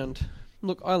Wars round.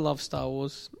 Look, I love Star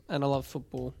Wars and I love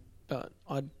football, but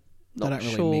I'm They not don't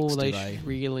really sure mix, do they they? should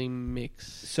really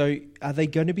mix. So, are they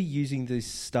going to be using this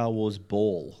Star Wars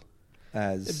ball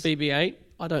as? BB-8?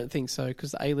 I don't think so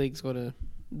because the A-League's got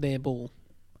their ball.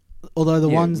 Although the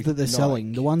Yeah, ones with that they're Nike.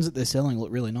 selling,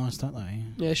 look really nice, don't they?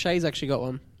 Yeah, Shay's actually got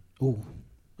one. Ooh,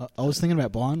 I was thinking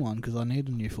about buying one because I need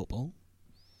a new football.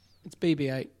 It's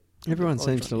BB-8. Everyone I'll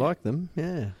seems try to it. like them.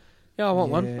 Yeah. Yeah, I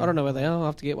want one. Yeah. I don't know where they are. I'll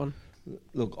have to get one.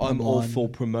 Look, I'm all Online. for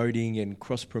promoting and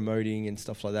cross-promoting and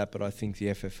stuff like that, but I think the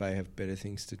FFA have better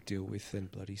things to deal with than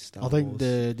bloody Star I think Wars.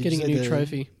 did Getting you a see new the-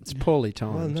 trophy. It's poorly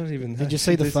Well, timed. not even. Did that. you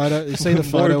see the There's photo? You see the more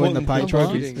photo in the important paper.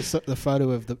 trophies. The photo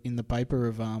of in the paper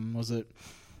of was it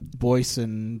Boyce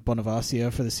and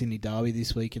Bonavacio for the Sydney Derby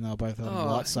this week, and they were both holding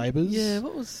lightsabers. Yeah,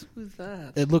 what was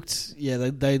that? It looked. Yeah,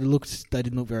 they didn't look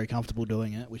very comfortable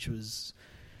doing it, which was.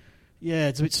 Yeah,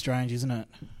 it's a bit strange, isn't it?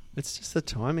 It's just the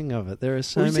timing of it. There are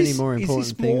so Or is many this- more is important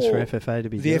this things for more FFA to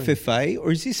be the doing. FFA, or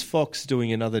is this Fox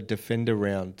doing another Defender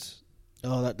round?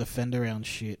 Oh, that defender round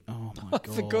shit. Oh my god!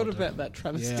 I forgot about that,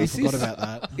 Travis. Yeah, I Is forgot this- about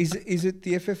that. Is it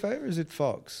the FFA or is it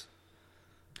Fox?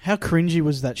 How cringy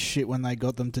was that shit when they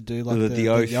got them to do like The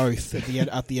oath.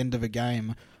 at the end of a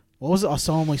game? What was it? I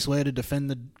solemnly swear to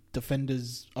defend the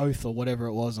defender's oath or whatever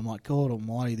it was. I'm like, God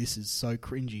Almighty, this is so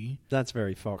cringy. That's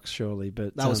very Fox, surely.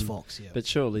 But That was Fox, yeah. But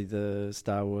surely the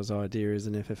Star Wars idea is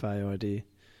an FFA idea.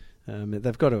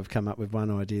 They've got to have come up with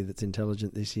one idea that's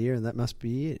intelligent this year, and that must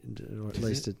be it, or at Is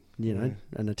least it?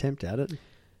 an attempt at it.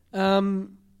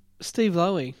 Steve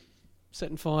Lowy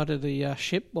setting fire to the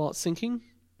ship while it's sinking.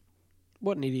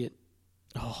 What an idiot.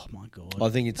 Oh my God. I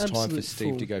think it's time for Absolute Steve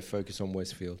fool. to go focus on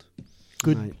Westfield.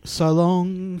 Good. Mate. So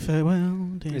long,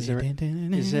 farewell. Is there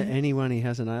anyone he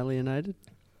hasn't alienated?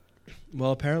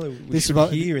 Well, apparently we This should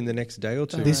vote- hear in the next day or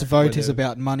two. This vote is whether-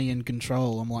 about money and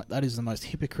control. I'm like, that is the most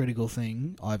hypocritical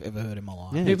thing I've ever heard in my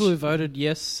life. Yeah. People who voted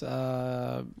yes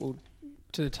to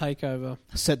the takeover,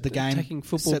 Set the game. taking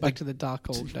football set the- back to the dark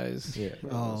old days. Yeah.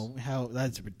 Oh, how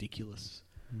that's ridiculous.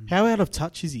 How out of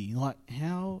touch is he? Like,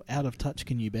 how out of touch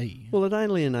can you be? Well, it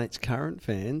alienates current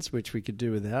fans, which we could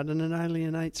do without, and it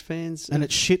alienates fans. And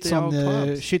it shits the on old the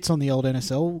clubs. shits on the old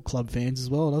NSL club fans as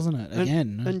well, doesn't it?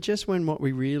 Again, And just when what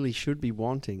we really should be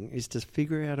wanting is to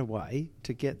figure out a way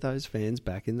to get those fans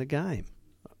back in the game.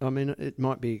 I mean, it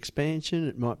might be expansion,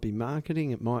 it might be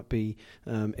marketing, it might be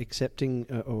accepting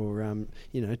or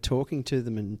talking to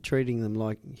them and treating them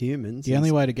like humans. the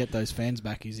only way to get those fans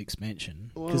back is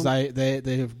expansion because Well-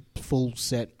 they're full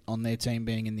set on their team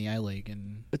being in the A League,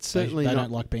 and It's certainly they not-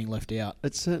 don't like being left out.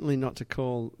 It's certainly not to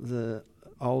call the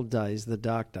old days the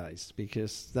dark days,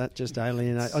 because that just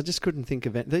alienates. I just couldn't think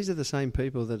of it. These are the same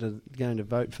people that are going to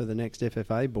vote for the next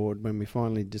FFA board when we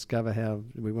finally discover how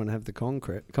we want to have the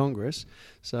Congress.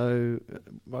 So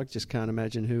I just can't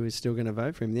imagine who is still going to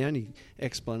vote for him. The only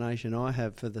explanation I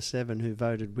have for the 7 who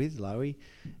voted with Lowy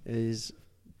is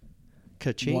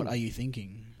ka-ching. What are you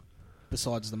thinking?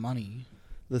 Besides the money,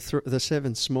 The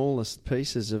 7 smallest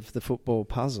pieces of the football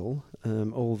puzzle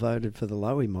all voted for the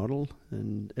Lowy model,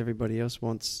 and everybody else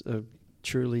wants a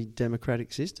truly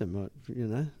democratic system.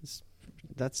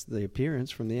 That's the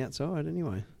appearance from the outside,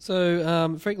 anyway.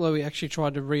 So Frank Lowy actually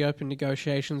tried to reopen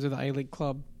negotiations with the A-League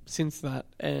club since that,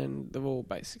 and they've all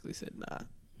basically said nah.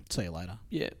 see you later.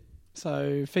 Yeah.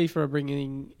 So FIFA are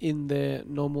bringing in their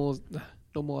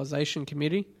normalisation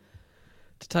committee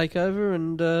to take over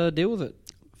and deal with it.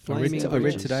 I read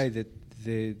bridges. today that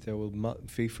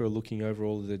FIFA are looking over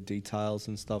all of the details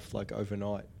and stuff like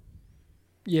overnight.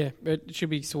 Yeah, it should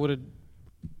be sorted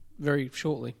very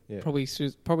shortly. Yeah.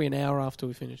 Probably an hour after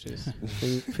we finish this.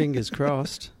 Fingers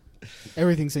crossed.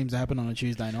 Everything seems to happen on a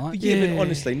Tuesday night. Yeah, Yeah. but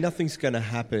honestly, nothing's going to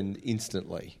happen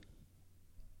instantly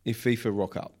if FIFA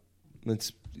rock up.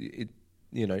 It's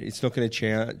not going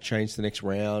to change the next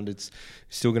round. It's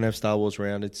still going to have Star Wars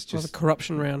round. It's Well, just the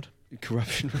corruption round.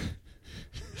 corruption.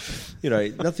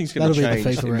 Nothing's going to That'll be the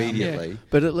change FIFA round. immediately.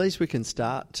 But at least we can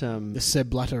start. The Seb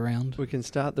Blatter round. We can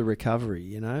start the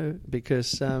recovery,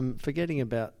 because forgetting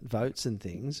about votes and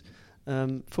things,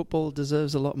 football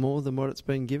deserves a lot more than what it's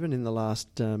been given in the last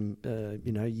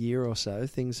year or so.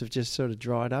 Things have just sort of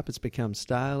dried up. It's become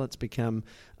stale. It's become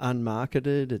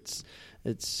unmarketed. It's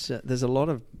there's a lot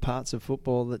of parts of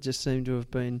football that just seem to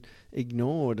have been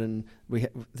ignored, and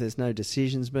there's no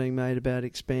decisions being made about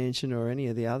expansion or any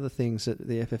of the other things that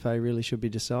the FFA really should be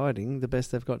deciding. The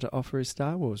best they've got to offer is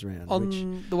Star Wars round.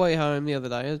 On the way home the other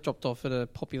day, I dropped off at a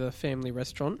popular family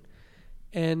restaurant,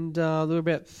 and there were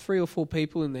about 3 or 4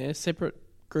 people in there, separate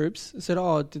groups, said,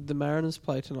 "Oh, did the Mariners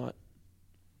play tonight?"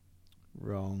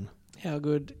 Wrong. How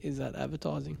good is that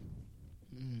advertising?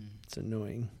 It's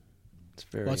annoying. It's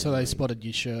very. Like, so they annoying. spotted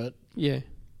your shirt. Yeah.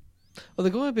 Well, the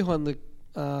guy behind the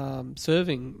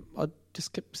serving, I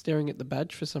just kept staring at the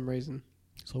badge for some reason.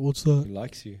 So what's that? He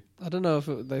likes you. I don't know if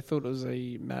they thought it was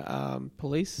a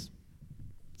police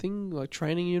thing, like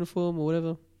training uniform or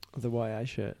whatever. The YA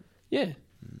shirt. Yeah.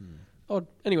 Odd.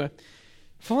 Anyway,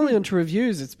 finally on to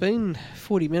reviews. It's been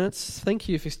 40 minutes. Thank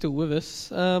you if you're still with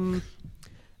us.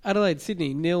 Adelaide,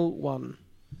 Sydney, 0-1.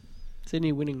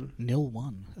 Sydney winning.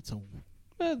 0-1. That's a...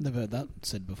 Never heard that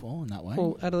said before in that way.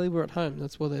 Well, Adelaide were at home.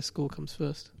 That's why their score comes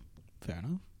first. Fair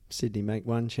enough. Sydney make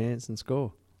one chance and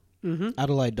score. Mm-hmm.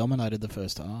 Adelaide dominated the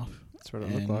first half. That's what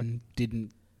it looked like.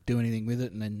 Didn't do anything with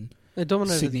it, and then They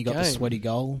dominated Sydney the got game. the sweaty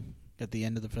goal at the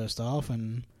end of the first half,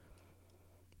 and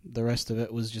the rest of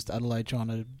it was just Adelaide trying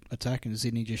to attack, and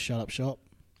Sydney just shut up shop.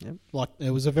 Yep. Like,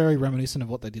 it was a very reminiscent of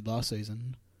what they did last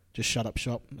season. Just shut up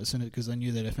shop as soon because they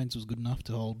knew their defence was good enough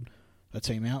to hold a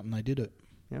team out, and they did it.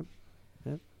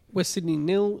 West Sydney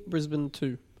 0, Brisbane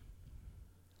 2.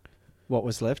 What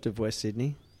was left of West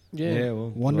Sydney? Yeah. Well,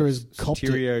 Wanderers copped it.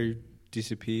 Soterio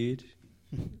disappeared.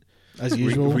 As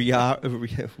usual. Riera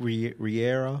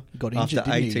Got injured,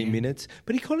 after didn't he? 18 minutes,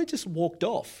 but he kind of just walked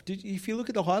off. If you look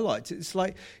at the highlights, it's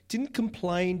like didn't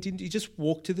complain. He just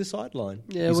walked to the sideline?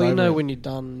 Yeah, He's well, you over know it. when you're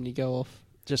done and you go off.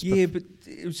 Just Yeah, but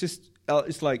it was just.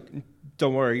 It's like,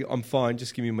 don't worry, I'm fine.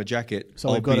 Just give me my jacket. So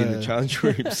I'll we've be got in the a- challenge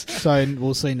rooms. So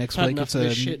we'll see next Had week. enough It's of a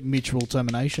this shit. mutual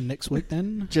termination next week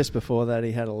then. Just before that,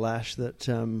 he had a lash that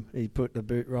he put the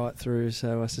boot right through.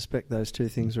 So I suspect those two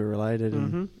things were related,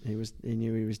 and he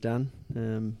knew he was done.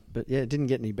 But yeah, it didn't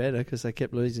get any better because they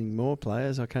kept losing more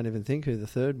players. I can't even think who the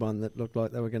third one that looked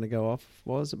like they were going to go off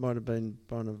was. It might have been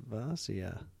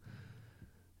Bonavacia.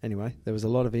 Anyway, there was a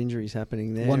lot of injuries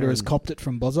happening there. Wanderers and- copped it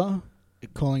from Bozza,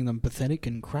 calling them pathetic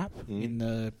and crap in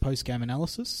the post-game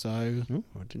analysis. So Oh,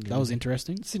 I didn't that know was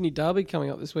interesting. Sydney Derby coming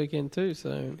up this weekend too,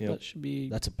 so Yep. that should be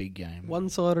That's a big game.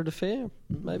 one-sided affair,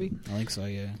 maybe. I think so,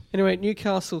 yeah. Anyway,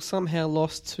 Newcastle somehow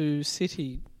lost to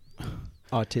City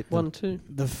I tipped them. 1-2.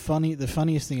 The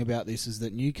funniest thing about this is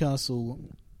that Newcastle,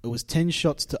 it was 10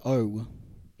 shots to 0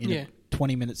 in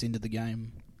 20 minutes into the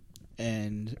game,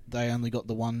 and they only got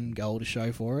the one goal to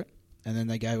show for it, and then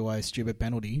they gave away a stupid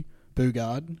penalty.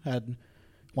 Bugard had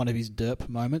one of his derp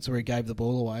moments where he gave the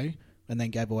ball away and then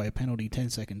gave away a penalty 10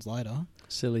 seconds later,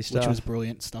 Silly stuff. which was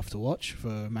brilliant stuff to watch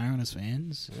for Mariners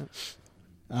fans. Yep.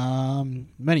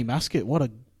 Manny Muscat, what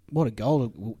a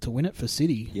goal to win it for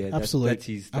City. Yeah, absolute that's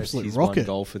his rocket. one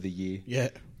goal for the year. Yeah.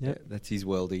 Yeah, that's his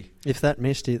worldie. If that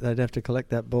missed it, they'd have to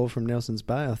collect that ball from Nelson's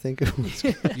Bay. I think it was.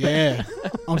 Yeah,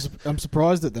 I'm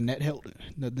surprised that the net held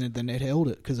it. The net held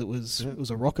it because it was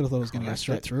a rocket. I thought it was going to go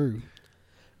straight through.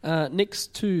 Knicks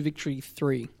 2, Victory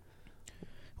 3.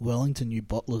 Wellington, new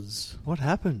bottlers, What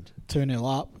happened?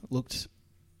 2-0 up. Looked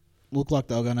like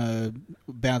they were going to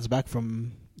bounce back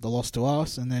from the loss to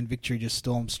us, and then Victory just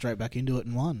stormed straight back into it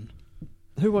and won.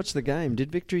 Who watched the game?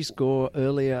 Did Victory score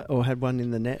earlier or had one in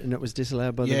the net and it was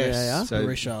disallowed by the VAR? Yes, So-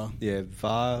 Berisha. Yeah,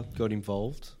 VAR got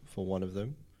involved for one of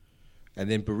them, and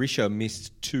then Berisha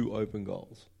missed 2 open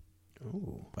goals.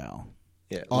 Oh, Wow.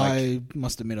 Yeah, I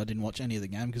must admit I didn't watch any of the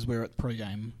game because we were at the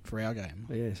pre-game for our game.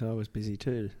 yes, I was busy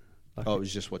too. I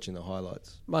was just watching the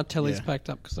highlights. My telly's Yeah. packed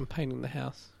up because I'm painting the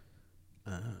house.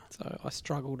 So I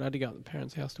struggled. I had to go to the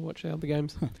parents' house to watch the other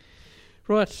games.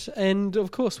 Right, and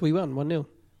of course we won 1-0.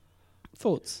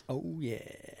 Thoughts? Oh, yeah.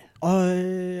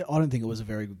 I don't think it was a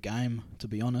very good game, to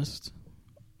be honest.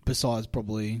 Besides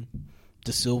probably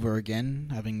De Silva again,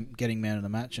 getting man of the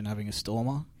match and having a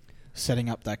stormer, setting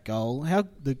up that goal. I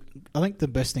think the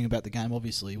best thing about the game,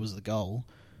 obviously, was the goal.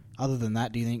 Other than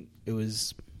that, do you think it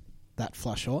was that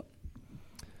flush hot?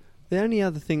 The only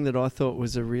other thing that I thought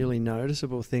was a really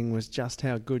noticeable thing was just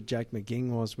how good Jake McGing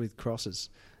was with crosses.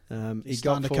 He starting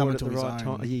got to come forward at into the his right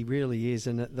own. time. He really is,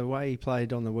 and the way he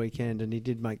played on the weekend, and he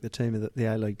did make the team of the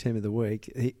A-League team of the week.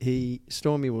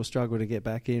 Stormy will struggle to get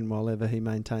back in while ever he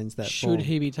maintains that form. Should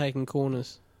he be taking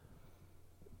corners?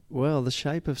 Well, the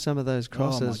shape of some of those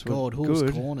crosses oh my God, were Hall's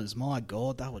good. corners, my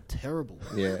God, they were terrible.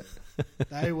 Yeah,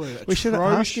 They were We should have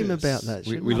asked him atrocious. about that.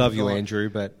 We shouldn't love you, God. Andrew,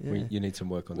 but Yeah. you need some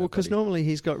work on Well, that. because buddy. normally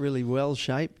he's got really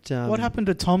well-shaped What happened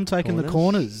to Tom taking the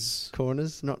corners?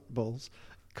 Corners, not balls.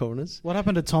 Corners. What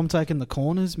happened to Tom taking the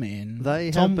corners, man?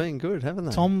 They Tom, have been good, haven't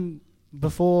they? Tom,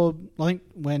 before, I think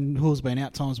when Hull's been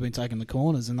out, Tom's been taking the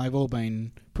corners, and they've all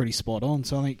been pretty spot on.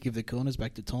 So I think give the corners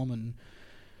back to Tom, and,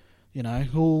 you know,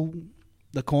 Hull,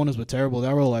 the corners were terrible.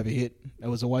 They were all overhit. It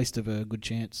was a waste of a good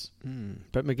chance.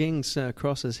 But McGing's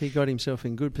crosses, he got himself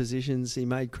in good positions. He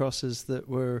made crosses that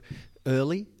were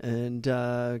early, and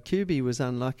QB was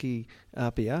unlucky.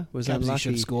 Apia was Cabsy unlucky.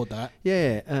 should have scored that.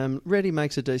 Yeah, Reddy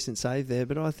makes a decent save there,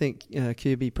 but I think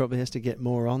QB probably has to get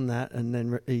more on that, and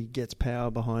then he gets power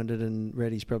behind it, and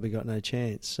Reddy's probably got no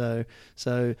chance.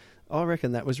 So I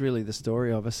reckon that was really the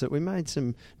story of us, that we made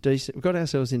some decent, got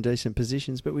ourselves in decent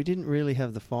positions, but we didn't really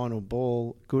have the final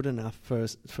ball good enough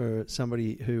for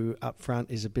somebody who up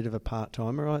front is a bit of a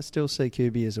part-timer. I still see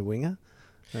QB as a winger.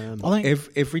 I think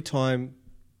Every time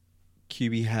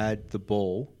QB had the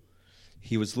ball,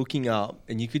 he was looking up,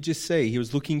 and you could just see he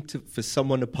was looking for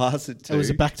someone to pass it to. It was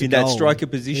a back to in that goal. striker He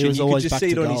position. was You could always just back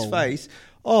see it to on his goal. face.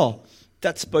 Oh,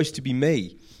 that's supposed to be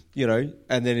me, you know,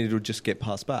 and then it'll just get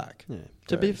passed back. Yeah.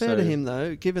 To be fair to him,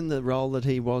 though, given the role that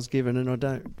he was given, and I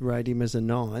don't rate him as a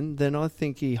 9, then I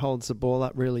think he holds the ball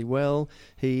up really well.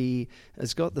 He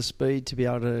has got the speed to be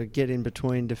able to get in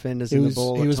between defenders and the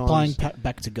ball he at was times. playing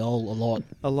back to goal a lot.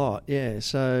 A lot, yeah.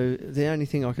 So the only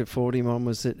thing I could fault him on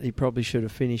was that he probably should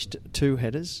have finished 2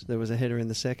 headers. There was a header in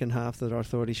the second half that I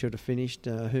thought he should have finished.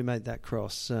 Who made that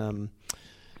cross?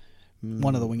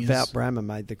 One of the wingers. Wout Brammer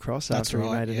made the cross That's after he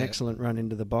right, made an yeah. excellent run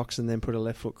into the box and then put a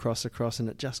left foot cross across, and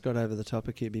it just got over the top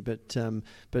of QB.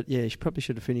 But yeah, he probably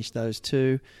should have finished those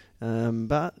 2.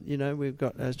 But you know, we've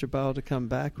got Asdrubal to come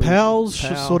back. Powell's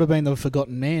sort of been the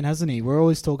forgotten man, hasn't he? We're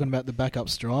always talking about the backup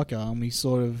striker, and we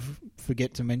sort of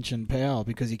forget to mention Powell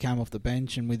because he came off the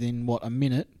bench and within a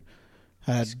minute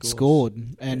had scored.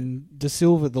 And De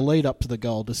Silva, the lead up to the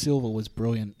goal, De Silva was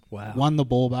brilliant. Wow. Won the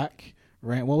ball back.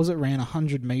 Ran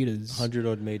 100 metres 100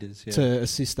 odd metres, yeah. to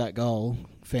assist that goal.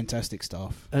 Fantastic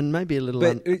stuff. And maybe a little.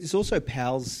 But it's also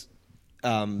Powell's.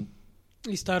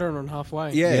 He started on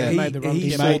halfway. Yeah, He made the run. he He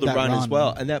saw made the that run as run.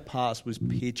 well, and that pass was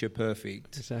picture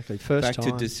perfect. Exactly. First Back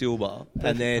time. to De Silva, Perfect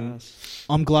and then pass.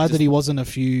 I'm glad Just- that he wasn't a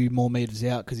few more metres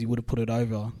out because he would have put it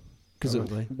over. Because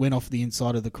Probably. it went off the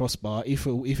inside of the crossbar. If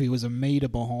he was a metre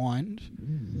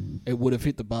behind, it would have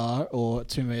hit the bar, or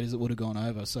 2 metres it would have gone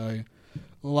over. So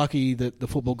lucky that the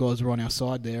football guys were on our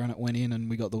side there and it went in and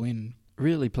we got the win.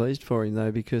 Really pleased for him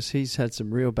though, because he's had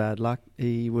some real bad luck.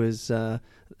 He was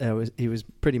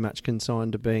pretty much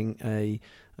consigned to being a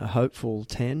hopeful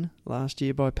 10 last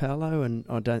year by Paolo, and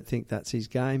I don't think that's his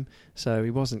game. So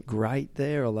he wasn't great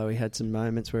there, although he had some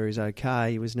moments where he's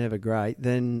okay. He was never great.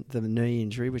 Then the knee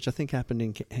injury, which I think happened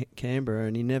in Canberra,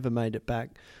 and he never made it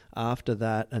back after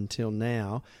that until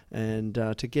now. And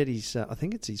to get his, I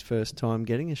think it's his first time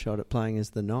getting a shot at playing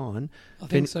as the 9. I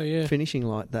think so, yeah. Finishing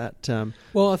like that.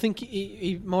 Well, I think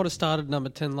he might have started number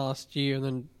 10 last year and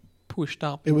then pushed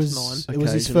up. It was 9. it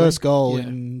was his Occasionally. first goal Yeah.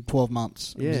 in 12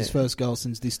 months. It Yeah. was his first goal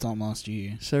since this time last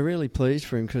year. So really pleased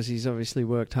for him because he's obviously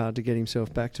worked hard to get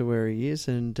himself back to where he is,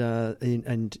 and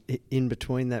in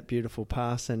between that beautiful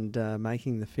pass and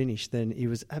making the finish, then he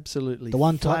was absolutely The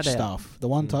one flat touch out.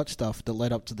 stuff that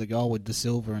led up to the goal with De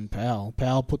Silva and Powell.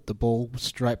 Powell put the ball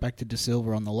straight back to De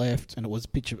Silva on the left, and it was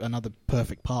another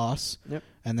perfect pass. Yep.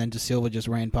 And then De Silva just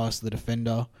ran past the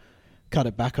defender, cut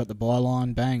it back at the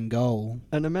byline, bang, goal.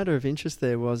 And a matter of interest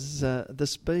there was the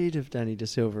speed of Danny De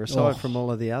Silva, aside from all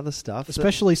of the other stuff.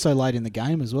 Especially so late in the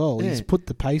game as well. Yeah. He's put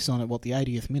the pace on at, the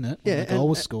 80th minute when the goal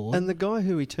was scored. And the guy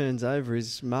who he turns over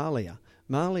is Malia.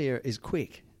 Malia is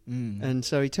quick. Mm. And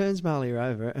so he turns Malia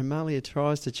over, and Malia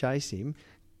tries to chase him,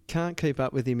 can't keep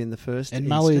up with him in the first And instance.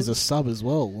 Mali is a sub as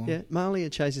well. Yeah, Malia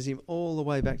chases him all the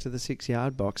way back to the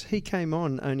 6-yard box. He came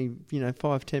on only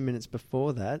 5-10 minutes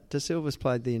before that. De Silva's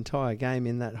played the entire game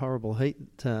in that horrible heat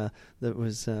that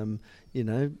was,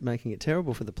 making it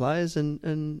terrible for the players,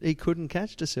 and he couldn't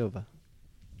catch De Silva.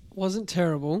 Wasn't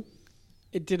terrible.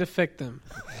 It did affect them.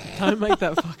 Don't make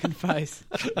that fucking face.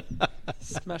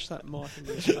 Smash that mic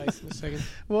into his face in a second.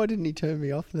 Why didn't he turn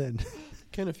me off then?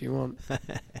 Can if you want.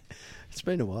 It's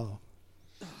been a while.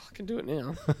 I can do it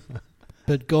now.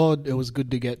 But God, it was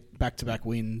good to get back-to-back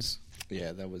wins.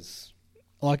 yeah, that was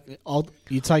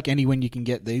You take any win you can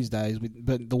get these days,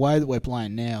 but the way that we're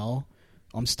playing now,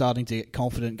 I'm starting to get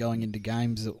confident going into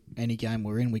games that any game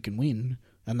we're in we can win,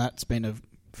 and that's been a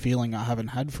feeling I haven't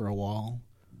had for a while.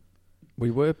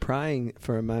 We were praying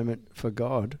for a moment for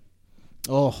God.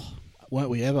 Oh, weren't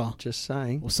we ever? Just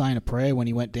saying. Or saying a prayer when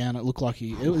he went down. It looked like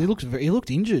he looked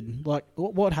injured. Like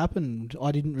what happened?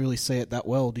 I didn't really see it that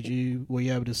well. Were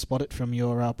you able to spot it from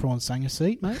your prawn Sanger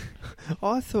seat, mate?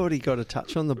 I thought he got a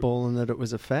touch on the ball and that it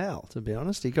was a foul, to be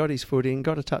honest. He got his foot in,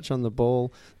 got a touch on the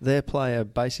ball. Their player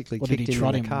basically kicked him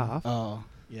in the calf. Oh,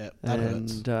 yeah, that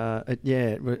hurts.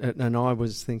 And I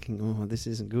was thinking, oh, this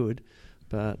isn't good.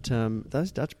 But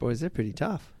those Dutch boys, they're pretty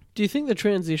tough. Do you think the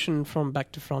transition from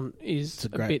back to front is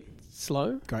a bit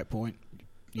slow? Great point.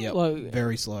 Yeah,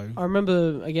 very slow. I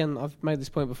remember, again, I've made this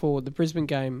point before, the Brisbane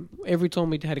game, every time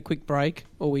we had a quick break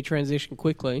or we transitioned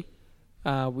quickly,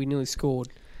 we nearly scored.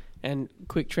 And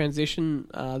quick transition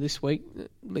this week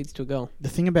leads to a goal. The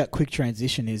thing about quick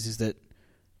transition is that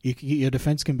your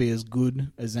defence can be as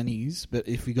good as any's, but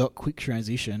if you got quick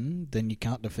transition, then you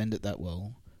can't defend it that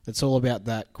well. It's all about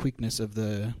that quickness of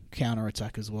the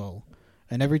counter-attack as well.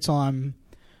 And every time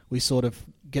we sort of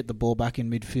get the ball back in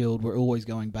midfield, we're always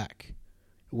going back.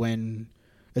 When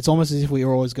it's almost as if we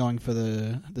were always going for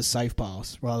the safe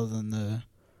pass rather than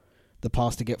the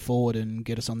pass to get forward and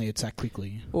get us on the attack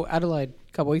quickly. Well, Adelaide,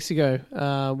 a couple of weeks ago,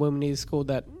 when we scored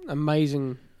that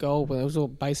amazing goal, but it was all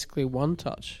basically one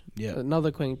touch. Yeah.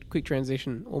 Another quick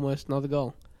transition, almost another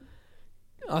goal.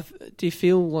 Do you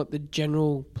feel like the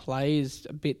general play is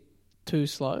a bit too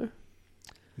slow?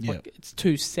 Yeah. Like it's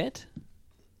too set?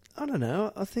 I don't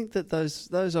know. I think that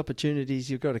those opportunities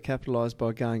you've got to capitalise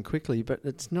by going quickly, but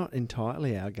it's not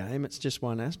entirely our game. It's just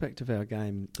one aspect of our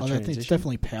game. I think it's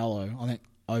definitely Paolo. I think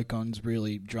Ocon's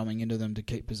really drumming into them to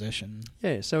keep possession.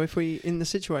 Yeah, so if we, in the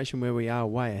situation where we are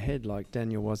way ahead, like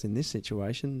Daniel was in this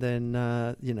situation, then,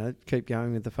 keep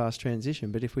going with the fast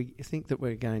transition. But if we think that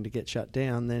we're going to get shut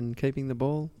down, then keeping the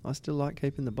ball, I still like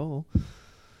keeping the ball.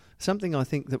 Something I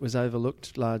think that was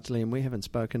overlooked largely, and we haven't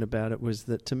spoken about it, was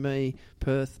that to me,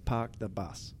 Perth parked the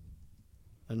bus.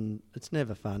 And it's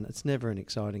never fun. It's never an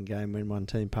exciting game when one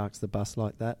team parks the bus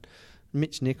like that.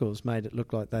 Mitch Nichols made it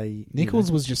look like they...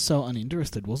 Nichols was just so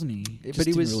uninterested, wasn't he? But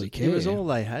he was really care. It was all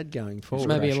they had going forward.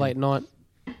 Maybe a late night.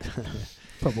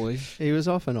 Probably. He was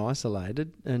often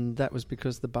isolated, and that was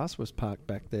because the bus was parked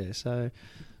back there. So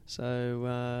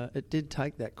it did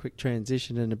take that quick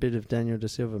transition and a bit of Daniel Da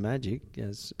Silva magic,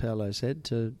 as Paolo said,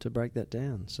 to break that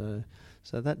down. So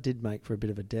that did make for a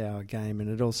bit of a dour game, and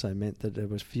it also meant that there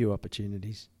was few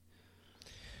opportunities.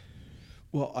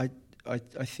 Well, I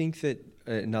think that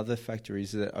another factor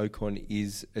is that Ocon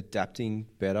is adapting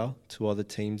better to other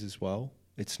teams as well.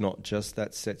 It's not just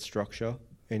that set structure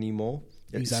anymore.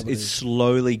 It's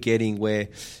slowly getting where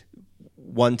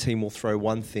one team will throw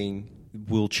one thing,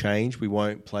 will change. We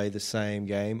won't play the same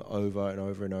game over and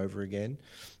over and over again.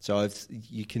 So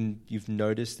you've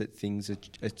noticed that things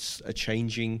are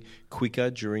changing quicker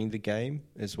during the game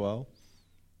as well.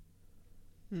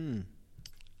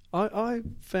 I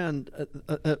found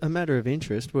a matter of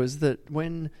interest was that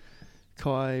when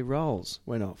Kai Rolls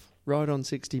went off, right on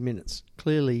 60 minutes,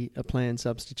 clearly a planned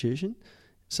substitution,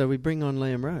 so we bring on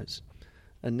Liam Rose.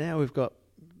 And now we've got,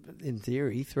 in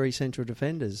theory, 3 central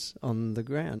defenders on the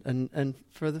ground. And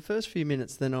for the first few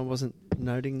minutes then I wasn't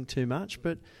noting too much,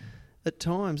 but at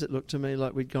times it looked to me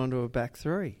like we'd gone to a back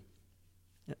 3,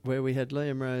 where we had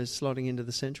Liam Rose slotting into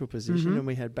the central position and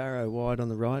we had Barrow wide on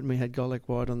the right and we had Golek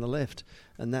wide on the left.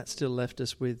 And that still left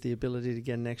us with the ability to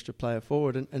get an extra player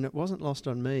forward. And it wasn't lost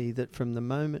on me that from the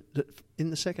moment that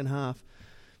in the second half,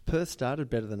 Perth started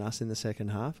better than us in the second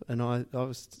half, and I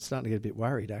was starting to get a bit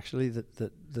worried, actually, that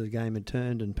the game had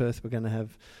turned and Perth were going to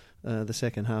have the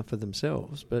second half for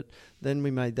themselves. But then we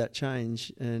made that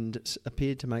change and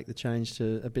appeared to make the change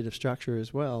to a bit of structure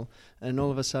as well, and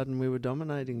all of a sudden we were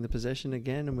dominating the possession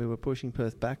again and we were pushing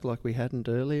Perth back like we hadn't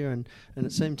earlier, and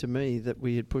it seemed to me that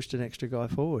we had pushed an extra guy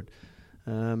forward.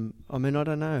 I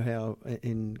don't know how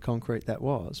in concrete that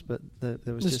was, but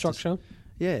there was the just structure.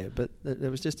 Yeah, but there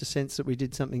was just a sense that we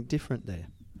did something different there.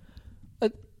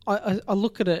 I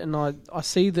look at it and I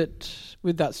see that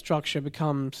with that structure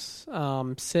becomes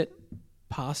set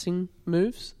passing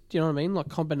moves. Do you know what I mean? Like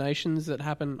combinations that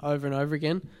happen over and over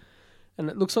again. And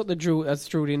it looks like that's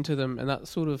drilled into them, and that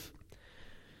sort of,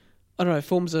 I don't know,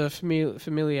 forms a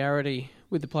familiarity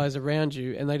with the players around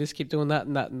you, and they just keep doing that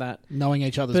and that and that. Knowing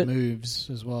each other's moves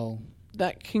as well.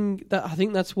 I think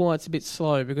that's why it's a bit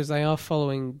slow, because they are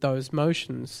following those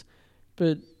motions.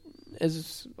 But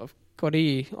as I've got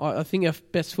here, I think our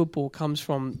best football comes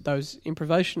from those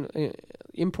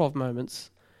improv moments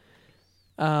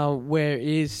where it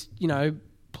is,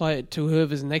 play it to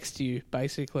whoever's next to you,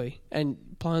 basically, and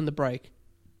play on the break.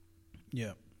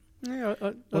 Yeah. Yeah,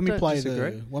 when we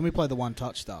play the one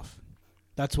touch stuff,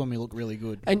 That's when we look really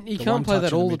good. And you The can't one play touch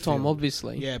that in all the time, midfield.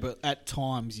 obviously. Yeah, but at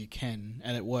times you can,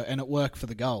 and it worked for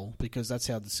the goal because that's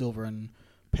how De Silva and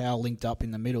Powell linked up in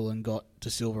the middle and got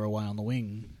De Silva away on the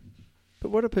wing. But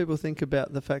what do people think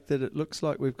about the fact that it looks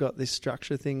like we've got this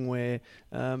structure thing where,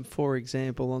 for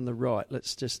example, on the right,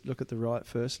 let's just look at the right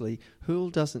firstly, Houle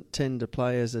doesn't tend to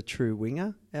play as a true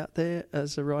winger out there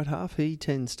as a right half. He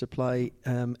tends to play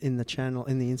in the channel,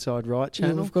 in the inside right Yeah,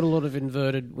 channel. we've got a lot of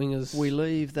inverted wingers. We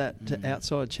leave that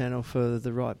outside channel for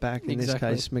the right back, in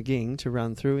Exactly. this case McGing, to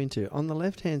run through into. On the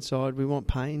left-hand side, we want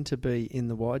Payne to be in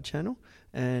the wide channel,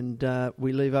 and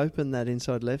we leave open that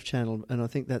inside left channel, and I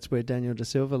think that's where Daniel De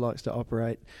Silva likes to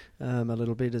operate a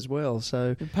little bit as well.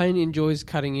 So Payne enjoys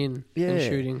cutting in and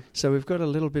shooting. So we've got a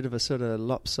little bit of a sort of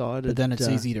lopsided... But then it's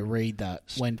easy to read that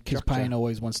because structure. Payne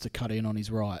always wants to cut in on his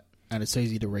right, and it's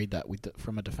easy to read that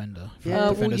from a defender. From Yeah. a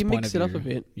Well, defender's you point mix of it up view. a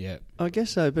bit. Yeah. I guess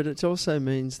so, but it also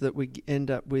means that we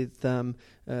end up with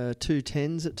 2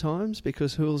 10s at times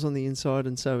because Houle's on the inside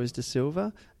and so is De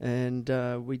Silva, and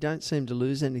we don't seem to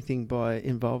lose anything by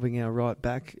involving our right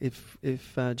back. If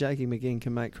Jakey McGinn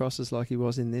can make crosses like he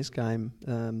was in this game,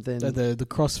 then... The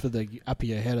cross for the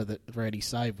Appiah header that Reddy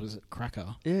saved was a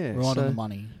cracker. Yeah, Right on the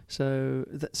money. So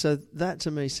that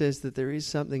to me says that there is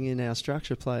something in our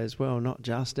structure play as well, not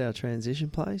just our transition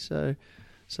play. So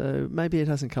maybe it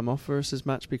hasn't come off for us as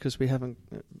much because we haven't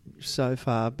so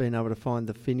far been able to find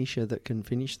the finisher that can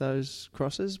finish those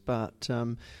crosses. But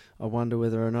I wonder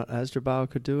whether or not Asdrubal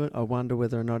could do it. I wonder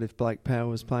whether or not if Blake Powell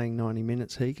was playing 90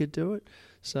 minutes, he could do it.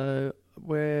 So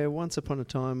where once upon a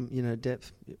time,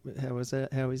 depth, how is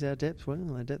our depth?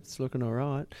 Well, our depth's looking all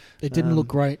right. It didn't look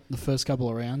great the first couple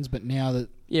of rounds, but now that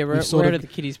We're we've sort out of- of the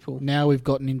kiddies pool. now we've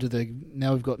gotten into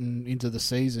the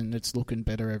season, it's looking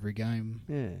better every game.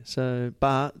 Yeah. So,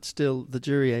 but still, the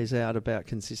jury is out about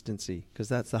consistency because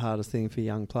that's the hardest thing for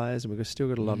young players, and we've still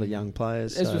got a lot of young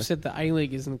players. As so we've said, the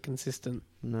A-League isn't consistent.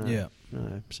 no, Yeah.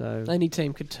 no. So Any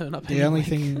team could turn up. The any only week.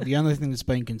 thing that's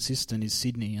been consistent is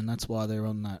Sydney, and that's why they're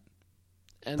on that.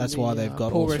 And that's why they've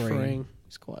got poor all three. refereeing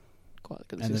is quite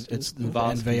And consistent. it's The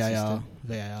VAR's and VAR, consistent.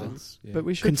 VAR, Yeah. but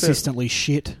we should consistently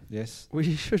shit. Yes.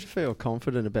 we should feel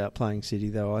confident about playing City,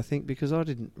 though. I think because I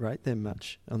didn't rate them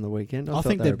much on the weekend. I I thought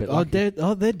think they were a bit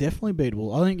lucky. they're definitely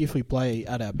beatable. I think if we play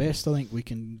at our best, I think we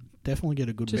can definitely get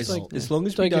a good Just result. As long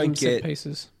as don't we give them don't set get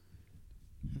pieces.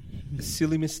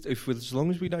 silly as long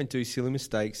as we don't do silly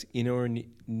mistakes in or in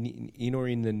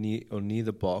the near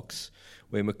the box,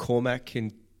 where McCormack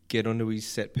can get onto his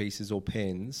set pieces or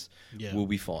pens, Yeah. we'll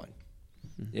be fine.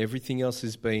 Everything else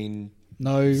has been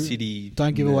No, City.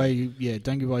 don't give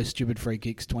away stupid free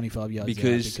kicks 25 yards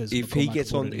because out if he McCormack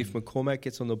gets will on, put it if in. McCormack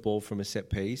gets on the ball from a set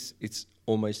piece, it's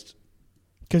almost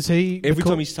Because every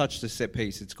time he's touched a set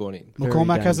piece, it's gone in. Very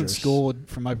McCormack hasn't dangerous. scored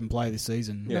from open play this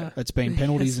season. Yeah. It's been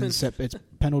penalties and Hasn't. it's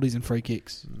penalties and free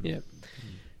kicks. Yeah.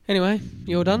 Anyway,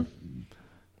 you all done?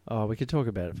 Oh, we could talk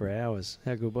about it for hours.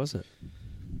 How good was it?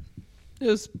 It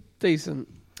was decent.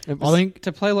 I think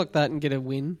To play like that and get a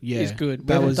win is good.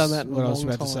 We haven't done that in a what I long was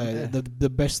about time. to say. Yeah. The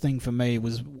best thing for me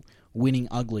was winning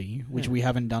ugly, which we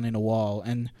haven't done in a while,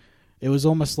 and it was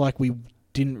almost like we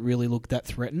didn't really look that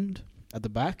threatened at the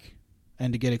back,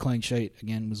 and to get a clean sheet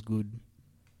again was good.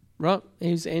 Right,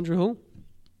 here's Andrew Hall.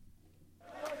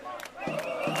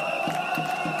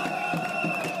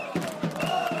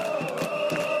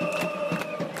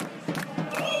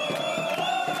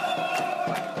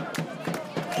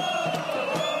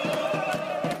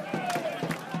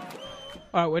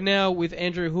 All right, we're now with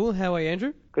Andrew Hall. How are you,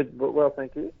 Andrew? Good, well,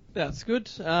 thank you. That's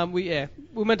good. We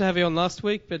were meant to have you on last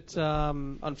week, but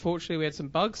unfortunately we had some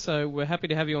bugs, so we're happy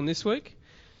to have you on this week.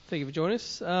 Thank you for joining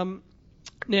us.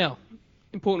 Now,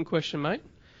 important question, mate.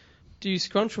 Do you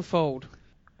scrunch or fold?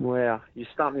 Wow, you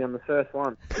stumped me on the first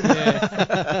one.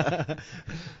 Yeah.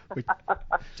 Do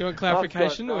you want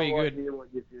clarification, or are you I've got no good? idea what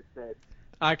you just said.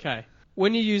 Okay.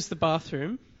 When you use the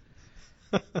bathroom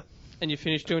and you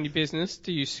finish doing your business,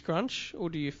 do you scrunch or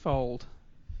do you fold?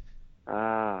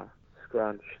 Ah,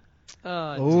 scrunch.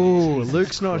 Oh,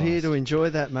 Luke's not here to enjoy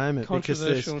that moment because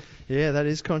Controversial. that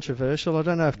is controversial. I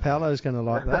don't know if Paolo's going to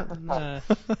like that. No.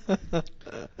 All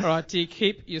right. Do you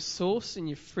keep your sauce in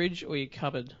your fridge or your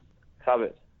cupboard?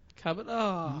 Cupboard. Cupboard.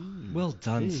 Oh, Well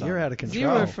done, Gee, son. you're out of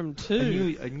control. 0 from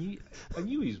 2. I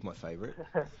knew he was my favourite.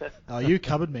 Oh, you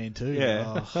cupboard man too.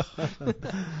 Yeah. Oh.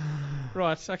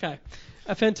 Right. Okay.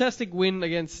 A fantastic win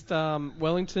against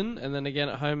Wellington, and then again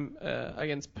at home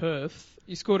against Perth.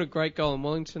 You scored a great goal in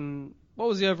Wellington. What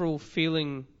was the overall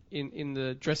feeling in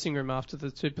the dressing room after the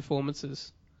two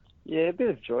performances? Yeah, a bit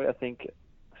of joy, I think.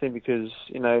 Because,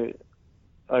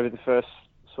 over the first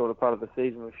sort of part of the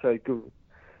season, we showed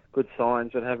good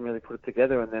signs but haven't really put it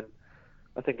together. And then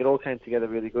I think it all came together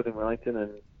really good in Wellington,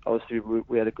 and obviously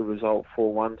we had a good result,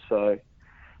 4-1, so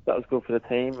that was good for the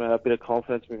team, a bit of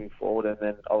confidence moving forward, and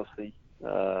then obviously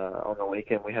on the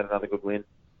weekend we had another good win.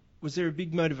 Was there a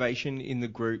big motivation in the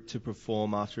group to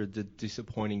perform after the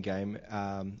disappointing game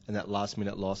and that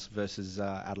last-minute loss versus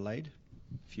Adelaide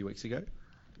a few weeks ago?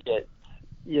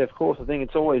 Yeah, of course. I think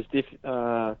it's always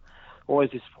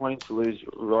disappointing to lose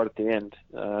right at the end.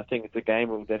 I think the game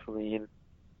we were definitely in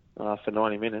for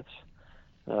 90 minutes.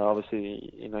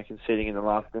 Obviously, conceding in the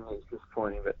last minute is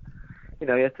disappointing, but you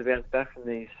have to bounce back from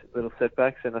these little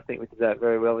setbacks, and I think we did that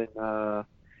very well in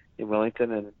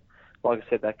Wellington. And like I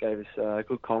said, that gave us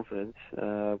good confidence,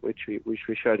 which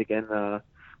we showed again on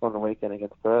the weekend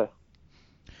against Perth.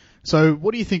 So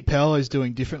what do you think Paolo's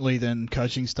doing differently than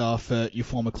coaching staff at your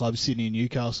former clubs, Sydney and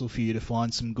Newcastle, for you to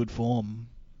find some good form?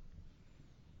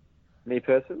 Me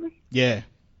personally? Yeah.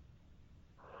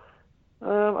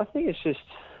 I think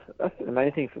the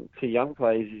main thing for young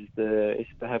players is to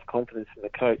have confidence in the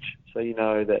coach. So you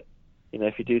know that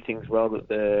if you do things well, that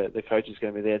the coach is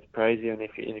going to be there to praise you, and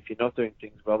if you're not doing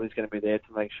things well, he's going to be there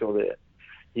to make sure that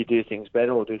you do things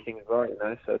better or do things right.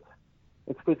 So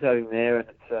it's good to have him there, and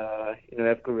it's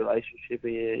have a good relationship.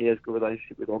 He has a good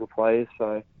relationship with all the players.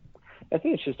 So I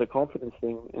think it's just a confidence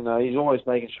thing. He's always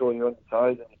making sure you're on your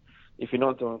toes, and if you're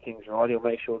not doing things right, he'll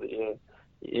make sure that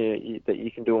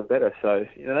you can do them better. So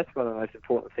that's one of the most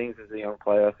important things as a young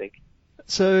player, I think.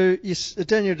 So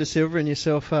Daniel De Silva and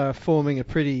yourself are forming a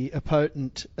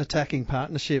potent attacking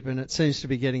partnership, and it seems to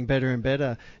be getting better and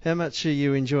better. How much are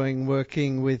you enjoying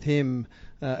working with him?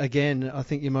 Again, I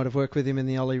think you might have worked with him in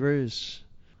the Olyroos.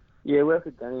 Yeah, we worked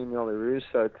with Danny in the Olyroos,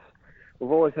 so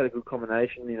we've always had a good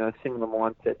combination. Similar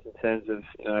mindsets in terms of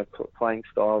playing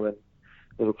style and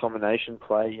little combination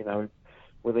play.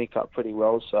 We link up pretty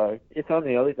well. So it's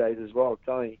only early days as well. It's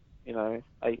only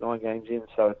 8-9 games in,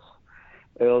 so it's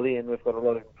early, and we've got a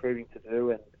lot of improving to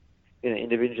do, and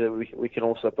individually we can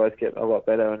also both get a lot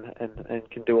better and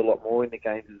can do a lot more in the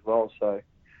games as well. So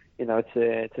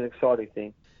it's an exciting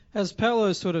thing. Has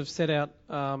Paolo sort of set out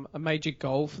a major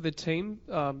goal for the team,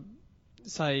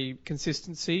 say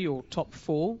consistency or top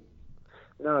 4?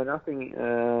 No, nothing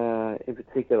in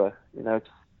particular.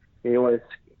 He always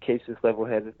keeps us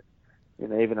level-headed.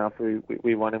 Even after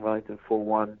we won in Wellington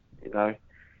 4-1,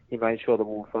 he made sure that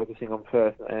we were focusing on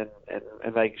Perth and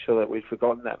making sure that we'd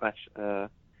forgotten that match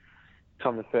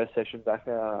come the first session back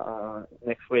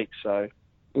next week. So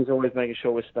he's always making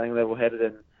sure we're staying level-headed,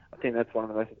 and I think that's one of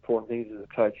the most important things as a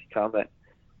coach. You can't let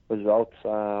results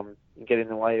get in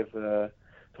the way of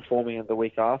performing in the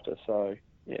week after. So,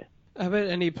 yeah. How about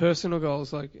any personal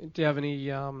goals? Like, do you have any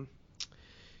amount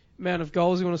of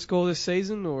goals you want to score this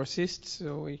season, or assists,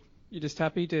 or you're just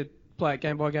happy to play it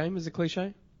game by game, as a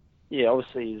cliche? Yeah,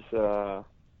 obviously,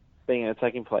 being an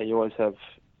attacking player, you always have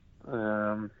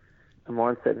a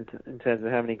mindset in terms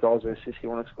of how many goals or assists you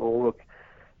want to score. Look,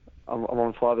 I'm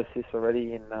on 5 assists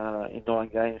already in 9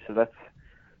 games, so that's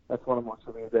one of my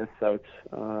sort of best. So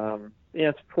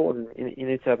it's important. You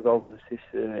need to have goals and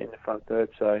assists in the front third.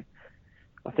 So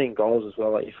I think goals as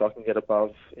well. Like if I can get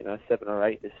above 7 or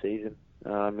 8 this season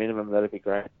minimum, that'd be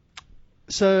great.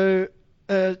 So.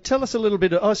 Tell us a little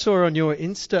bit. I saw on your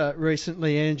Insta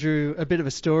recently, Andrew, a bit of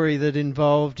a story that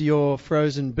involved your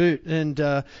frozen boot, and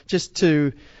just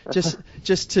to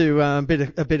a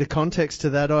bit of context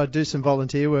to that, I do some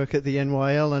volunteer work at the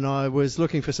NYL, and I was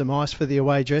looking for some ice for the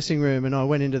away dressing room, and I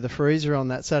went into the freezer on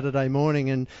that Saturday morning,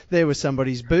 and there was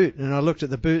somebody's boot, and I looked at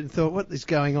the boot and thought, what is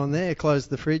going on there? Closed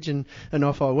the fridge, and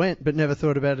off I went, but never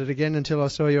thought about it again until I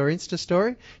saw your Insta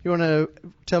story. You want to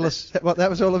tell us what that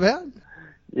was all about?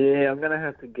 Yeah, I'm going to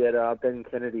have to get Ben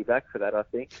Kennedy back for that, I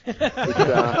think.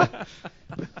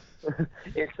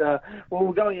 Well,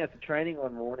 we're going out to training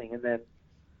one morning, and then,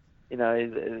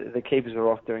 the keepers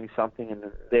were off doing something,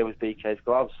 and there was BK's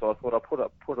gloves, so I thought I'd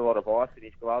put a lot of ice in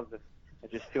his gloves and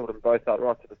just filled them both up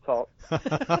right to the top. And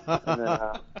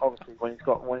then, obviously, when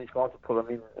he's gone to put them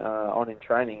in on in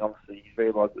training, obviously he's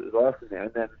realised that there's ice in there,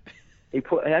 and then he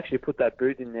actually put that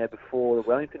boot in there before the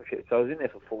Wellington trip, so I was in there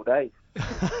for 4 days.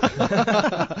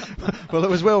 Well, it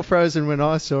was well frozen when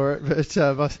I saw it, but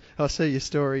I see your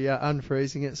story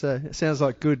unfreezing it, so it sounds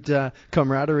like good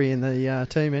camaraderie in the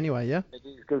team anyway, yeah? It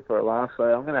is good for a laugh, so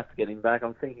I'm going to have to get him back.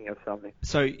 I'm thinking of something.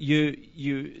 So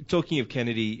you talking of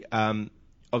Kennedy,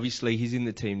 obviously he's in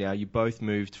the team now. You both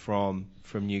moved from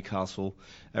Newcastle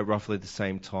at roughly the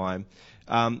same time.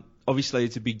 Obviously,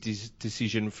 it's a big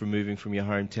decision from moving from your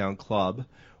hometown club.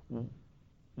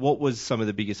 What was some of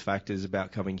the biggest factors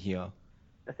about coming here?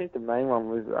 I think the main one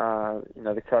was,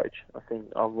 the coach. I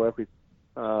think I've worked with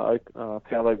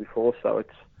Paolo before, so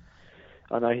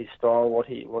I know his style, what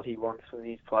he wants from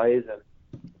these players,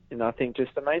 and I think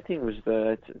just the main thing was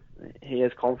he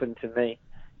has confidence in me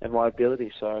and my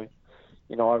ability. So,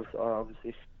 I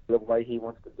obviously the way he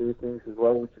wants to do things as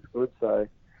well, which is good. So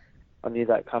I knew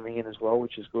that coming in as well,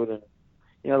 which is good. And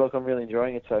look, I'm really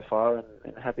enjoying it so far,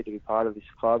 and happy to be part of this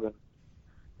club.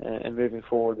 And moving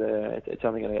forward, it's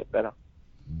only going to get better.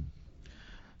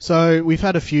 So we've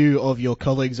had a few of your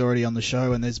colleagues already on the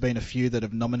show, and there's been a few that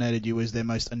have nominated you as their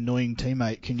most annoying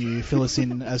teammate. Can you fill us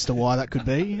in as to why that could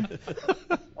be?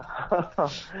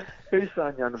 Who's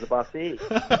throwing you under the bus here?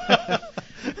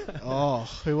 Oh,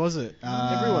 who was it?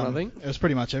 Everyone, I think. It was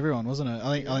pretty much everyone, wasn't it?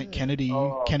 I think Kennedy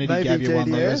maybe gave you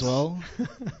one there DDS. as well.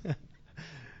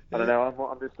 I don't know.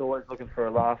 I'm just always looking for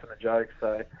a laugh and a joke.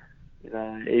 So,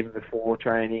 even before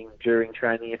training, during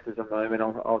training, if there's a moment,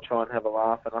 I'll try and have a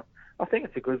laugh. And I think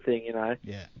it's a good thing,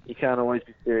 Yeah. You can't always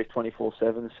be serious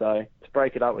 24/7. So to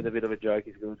break it up with a bit of a joke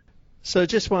is good. So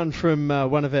just one from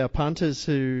one of our punters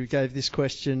who gave this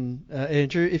question,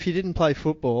 Andrew. If you didn't play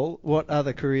football, what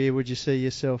other career would you see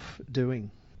yourself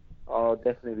doing? I'll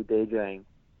definitely be DJing,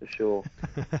 for sure.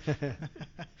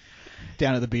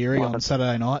 Down at the Beery on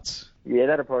Saturday nights. Yeah,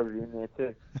 that'll probably be in there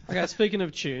too. Okay, speaking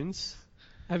of tunes,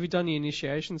 have you done your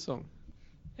initiation song?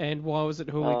 And why was it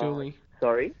Hooly Dooly?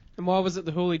 Sorry? And why was it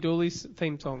the Hooly Dooly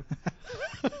theme song?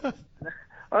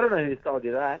 I don't know who told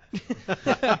you that.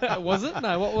 Was it?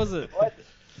 No, what was it? What?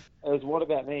 It was What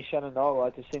About Me, Shannon Noel. I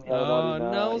had to sing the other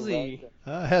night. Nosey.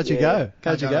 How'd you go?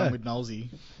 How'd you go? With Nolsey.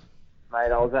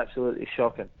 Mate, I was absolutely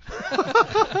shocking.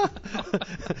 I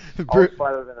Bru- was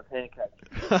flatter than a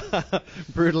pancake.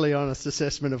 Brutally honest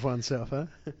assessment of oneself, huh?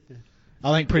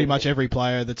 I think pretty much every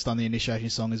player that's done the initiation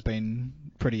song has been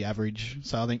pretty average,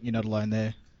 so I think you're not alone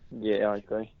there. Yeah, I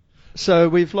agree. So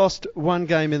we've lost one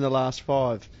game in the last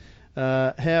 5.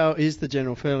 How is the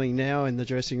general feeling now in the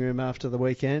dressing room after the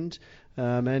weekend,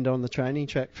 and on the training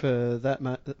track for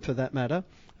that matter?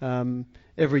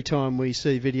 Every time we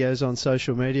see videos on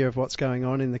social media of what's going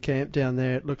on in the camp down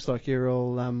there, it looks like you're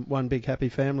all one big happy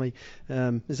family.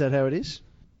 Is that how it is?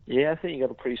 Yeah, I think you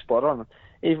got it pretty spot on.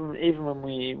 Even when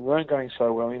we weren't going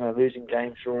so well, losing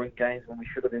games, drawing games when we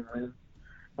should have been winning.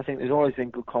 I think there's always been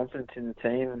good confidence in the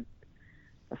team, and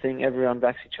I think everyone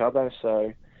backs each other.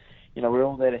 So, we're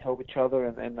all there to help each other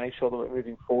and make sure that we're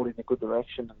moving forward in a good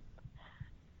direction.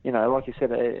 And, like you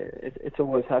said, it's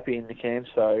always happy in the camp.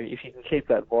 So if you can keep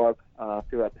that vibe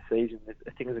throughout the season,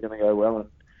 things are going to go well. And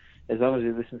as long as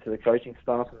we listen to the coaching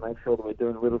staff and make sure that we're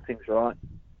doing little things right,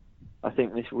 I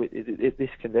think this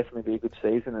can definitely be a good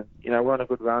season. And, we're on a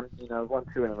good run.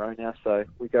 1-2 in a row now. So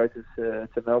we go to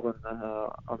Melbourne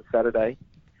on Saturday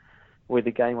with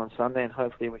the game on Sunday, and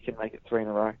hopefully we can make it 3 in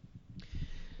a row.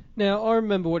 Now, I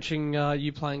remember watching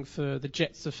you playing for the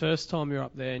Jets the first time you were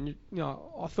up there, and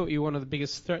I thought you were one of the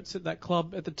biggest threats at that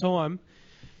club at the time.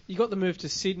 You got the move to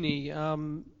Sydney.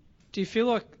 Do you feel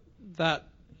like that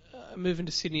moving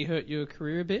to Sydney hurt your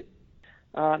career a bit?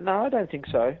 No, I don't think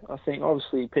so. I think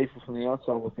obviously people from the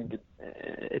outside will think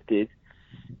it did,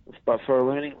 but for a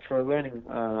learning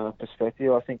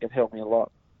perspective, I think it helped me a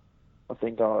lot. I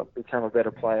think I became a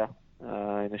better player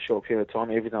in a short period of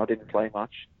time, even though I didn't play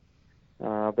much.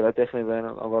 But I definitely learned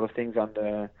a lot of things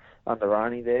under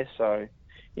Arnie there. So,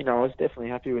 I was definitely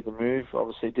happy with the move.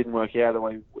 Obviously, it didn't work out the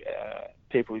way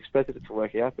people expected it to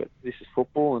work out, but this is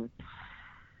football, and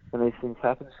these things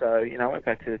happen. So, I went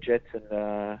back to the Jets,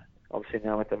 and obviously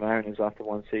now at the Mariners after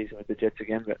one season with the Jets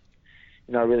again. But,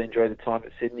 I really enjoyed the time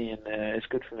at Sydney, and it's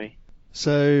good for me.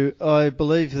 So I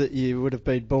believe that you would have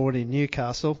been born in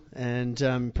Newcastle and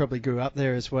probably grew up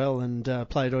there as well, and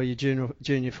played all your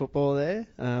junior football there.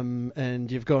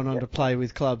 And you've gone on to play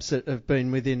with clubs that have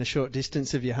been within a short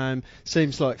distance of your home.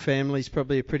 Seems like family's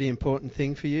probably a pretty important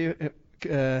thing for you.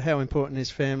 How important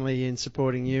is family in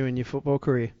supporting you in your football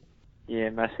career? Yeah,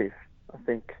 massive. I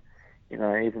think,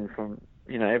 even from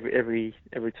every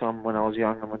time when I was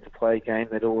young, I went to play a game,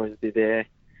 they'd always be there.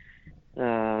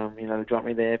 They drop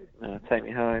me there, take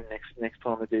me home. Next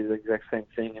time they do the exact same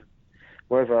thing, and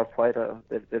wherever I've played,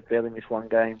 they've barely missed one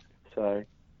game. So,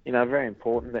 very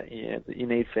important that you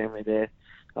need family there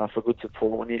for good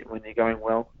support when you're going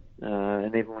well,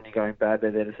 and even when you're going bad,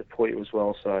 they're there to support you as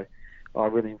well. So,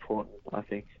 really important, I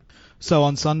think. So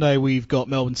on Sunday we've got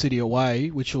Melbourne City away,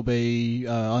 which will be,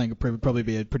 I think, it'll probably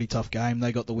be a pretty tough game.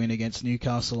 They got the win against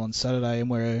Newcastle on Saturday, and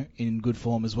we're in good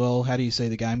form as well. How do you see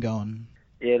the game going?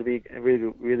 Yeah, it'll be a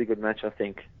really, really good match, I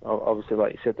think. Obviously,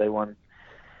 like you said, they won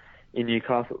in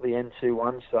Newcastle at the end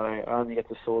 2-1, so I only get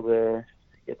to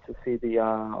see the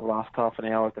last half an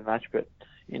hour of the match. But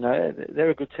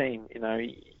they're a good team.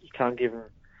 You can't give them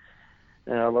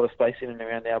a lot of space in and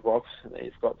around our box.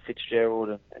 He's got Fitzgerald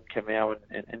and Kamau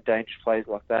and dangerous plays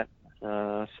like that.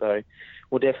 So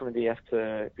we'll definitely have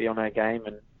to be on our game,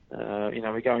 and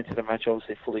we go into the match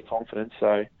obviously fully confident.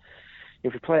 So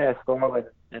if we play our style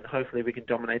and hopefully we can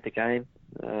dominate the game,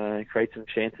 create some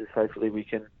chances, hopefully we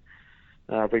can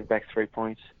bring back 3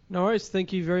 points. No worries.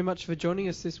 Thank you very much for joining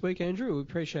us this week, Andrew. We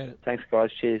appreciate it. Thanks, guys.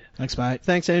 Cheers. Thanks, mate.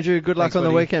 Thanks, Andrew. Good luck Thanks, on the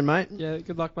buddy. weekend, mate. Yeah,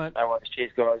 good luck, mate. No worries.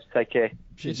 Cheers, guys. Take care.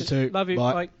 You too. Love you.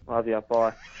 Bye. Bye. Love you.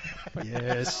 Bye.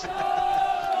 Yes.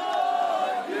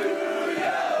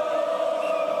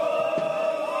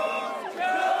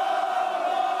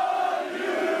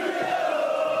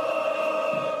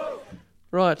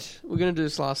 Right, we're going to do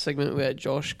this last segment without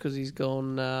Josh because he's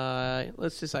gone,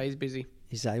 let's just say he's busy.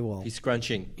 He's AWOL. He's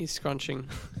scrunching. He's scrunching.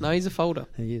 No, he's a folder.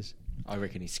 He is. I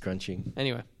reckon he's scrunching.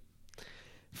 Anyway,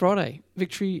 Friday,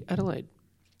 Victory Adelaide.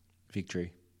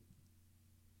 Victory.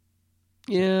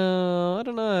 Yeah, I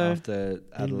don't know. After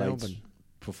Adelaide's Melbourne.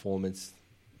 performance,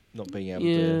 not being able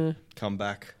Yeah. to come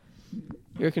back.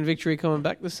 You reckon Victory coming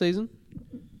back this season?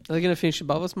 Are they going to finish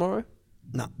above us tomorrow?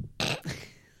 No.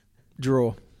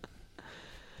 Draw.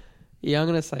 Yeah, I'm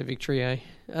going to say Victory, eh?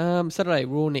 Saturday,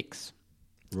 Raw Knicks.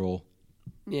 Raw.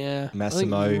 Yeah.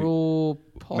 Massimo, I think Raw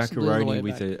possibly on the way Macaroni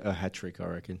with back. a hat trick, I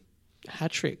reckon.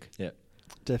 Hat-trick. Yeah.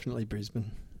 Definitely Brisbane.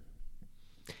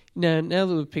 No, now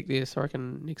that we've picked this, I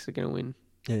reckon Knicks are going to win.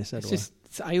 Yeah, so It's do just,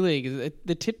 it's A-League.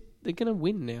 They're going to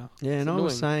win now. I. Yeah, and It's I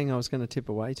was annoying. saying I was going to tip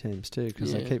away teams too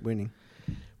because they Yeah. keep winning.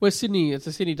 West Sydney, it's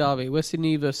a Sydney derby. West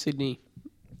Sydney versus Sydney.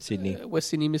 Sydney. West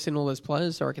Sydney missing all those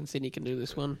players, so I reckon Sydney can do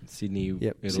this one. Sydney,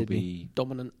 Yep, it'll Sydney. be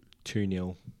Dominant.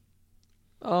 2-0.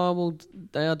 Oh, well,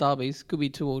 they are derbies. Could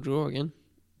be 2-2 draw again.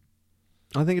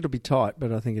 I think it'll be tight,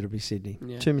 but I think it'll be Sydney.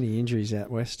 Yeah. Too many injuries out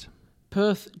west.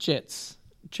 Perth Jets.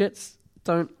 Jets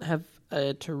don't have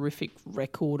a terrific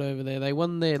record over there. They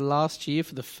won there last year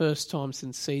for the first time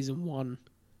since season 1.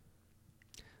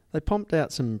 They pumped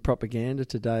out some propaganda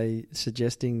today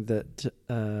suggesting that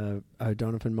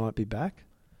O'Donovan might be back,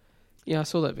 Yeah, I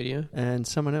saw that video. and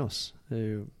someone else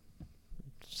who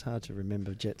it's hard to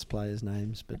remember Jets players'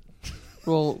 names, but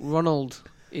Well, Ronald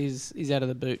is out of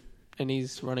the boot, and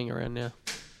he's running around now.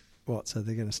 what? So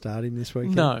they're going to start him this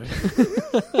weekend? No.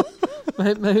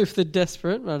 Maybe if they're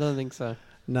desperate, but I don't think so.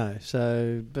 No.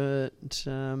 So, but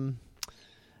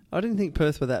I didn't think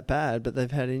Perth were that bad, but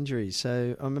they've had injuries.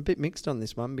 So I'm a bit mixed on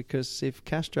this one because if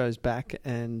Castro's back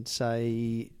and,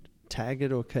 say,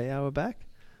 Taggart or Keogh are back,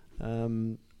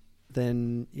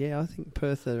 then, yeah, I think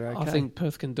Perth are okay. I think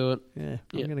Perth can do it. Yeah,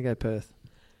 I'm Yeah. going to go Perth.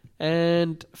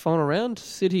 And final round,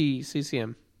 City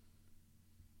CCM.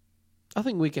 I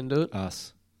think we can do it.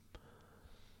 Us.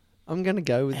 I'm going to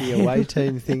go with the away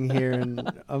team thing here,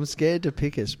 and I'm scared to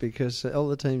pick us because all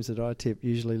the teams that I tip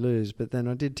usually lose, but then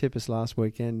I did tip us last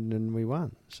weekend and we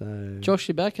won. So Josh,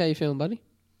 you back? How you feeling, buddy?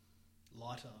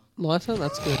 Lighter. Lighter?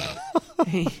 That's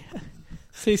good.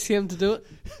 CCM to do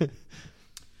it?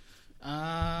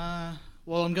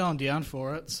 Well, I'm going down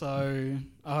for it, so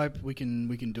I hope we can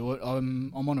do it.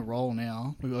 I'm on a roll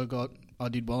now. I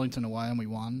did Wellington away and we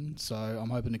won, so I'm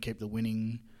hoping to keep the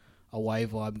winning away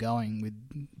vibe going with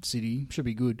City. Should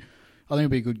be good. I think it'll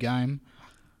be a good game.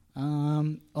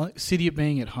 City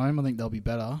being at home, I think they'll be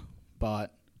better,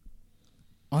 but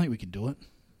I think we can do it.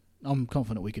 I'm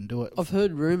confident we can do it. I've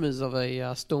heard rumours of a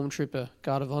Stormtrooper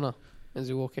Guard of Honour as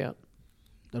we walk out.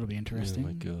 That'll be interesting. Oh,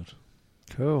 my God.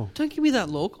 cool. Don't give me that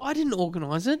look. I didn't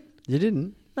organise it. You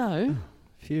didn't? No.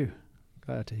 Phew.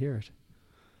 Glad to hear it.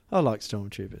 I like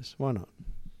Stormtroopers. Why not?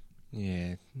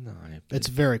 Yeah, no. It's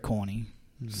very corny.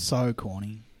 So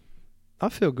corny. I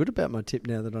feel good about my tip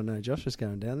now that I know Josh is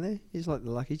going down there. He's like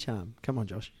the lucky charm. Come on,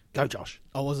 Josh. Go, Josh.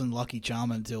 I wasn't lucky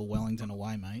charm until Wellington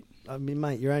away, mate. I mean,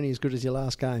 mate, you're only as good as your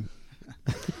last game.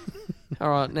 All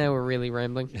right, now we're really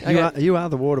rambling. Okay, You are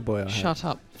the water boy, I hope. shut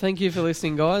up. Thank you for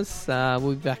listening, guys.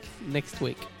 We'll be back next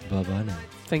week. Bye-bye now.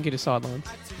 Thank you to Sidelines.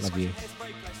 Love you.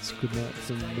 It's good night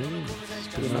from me.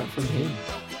 It's good night from him.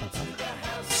 Bye-bye.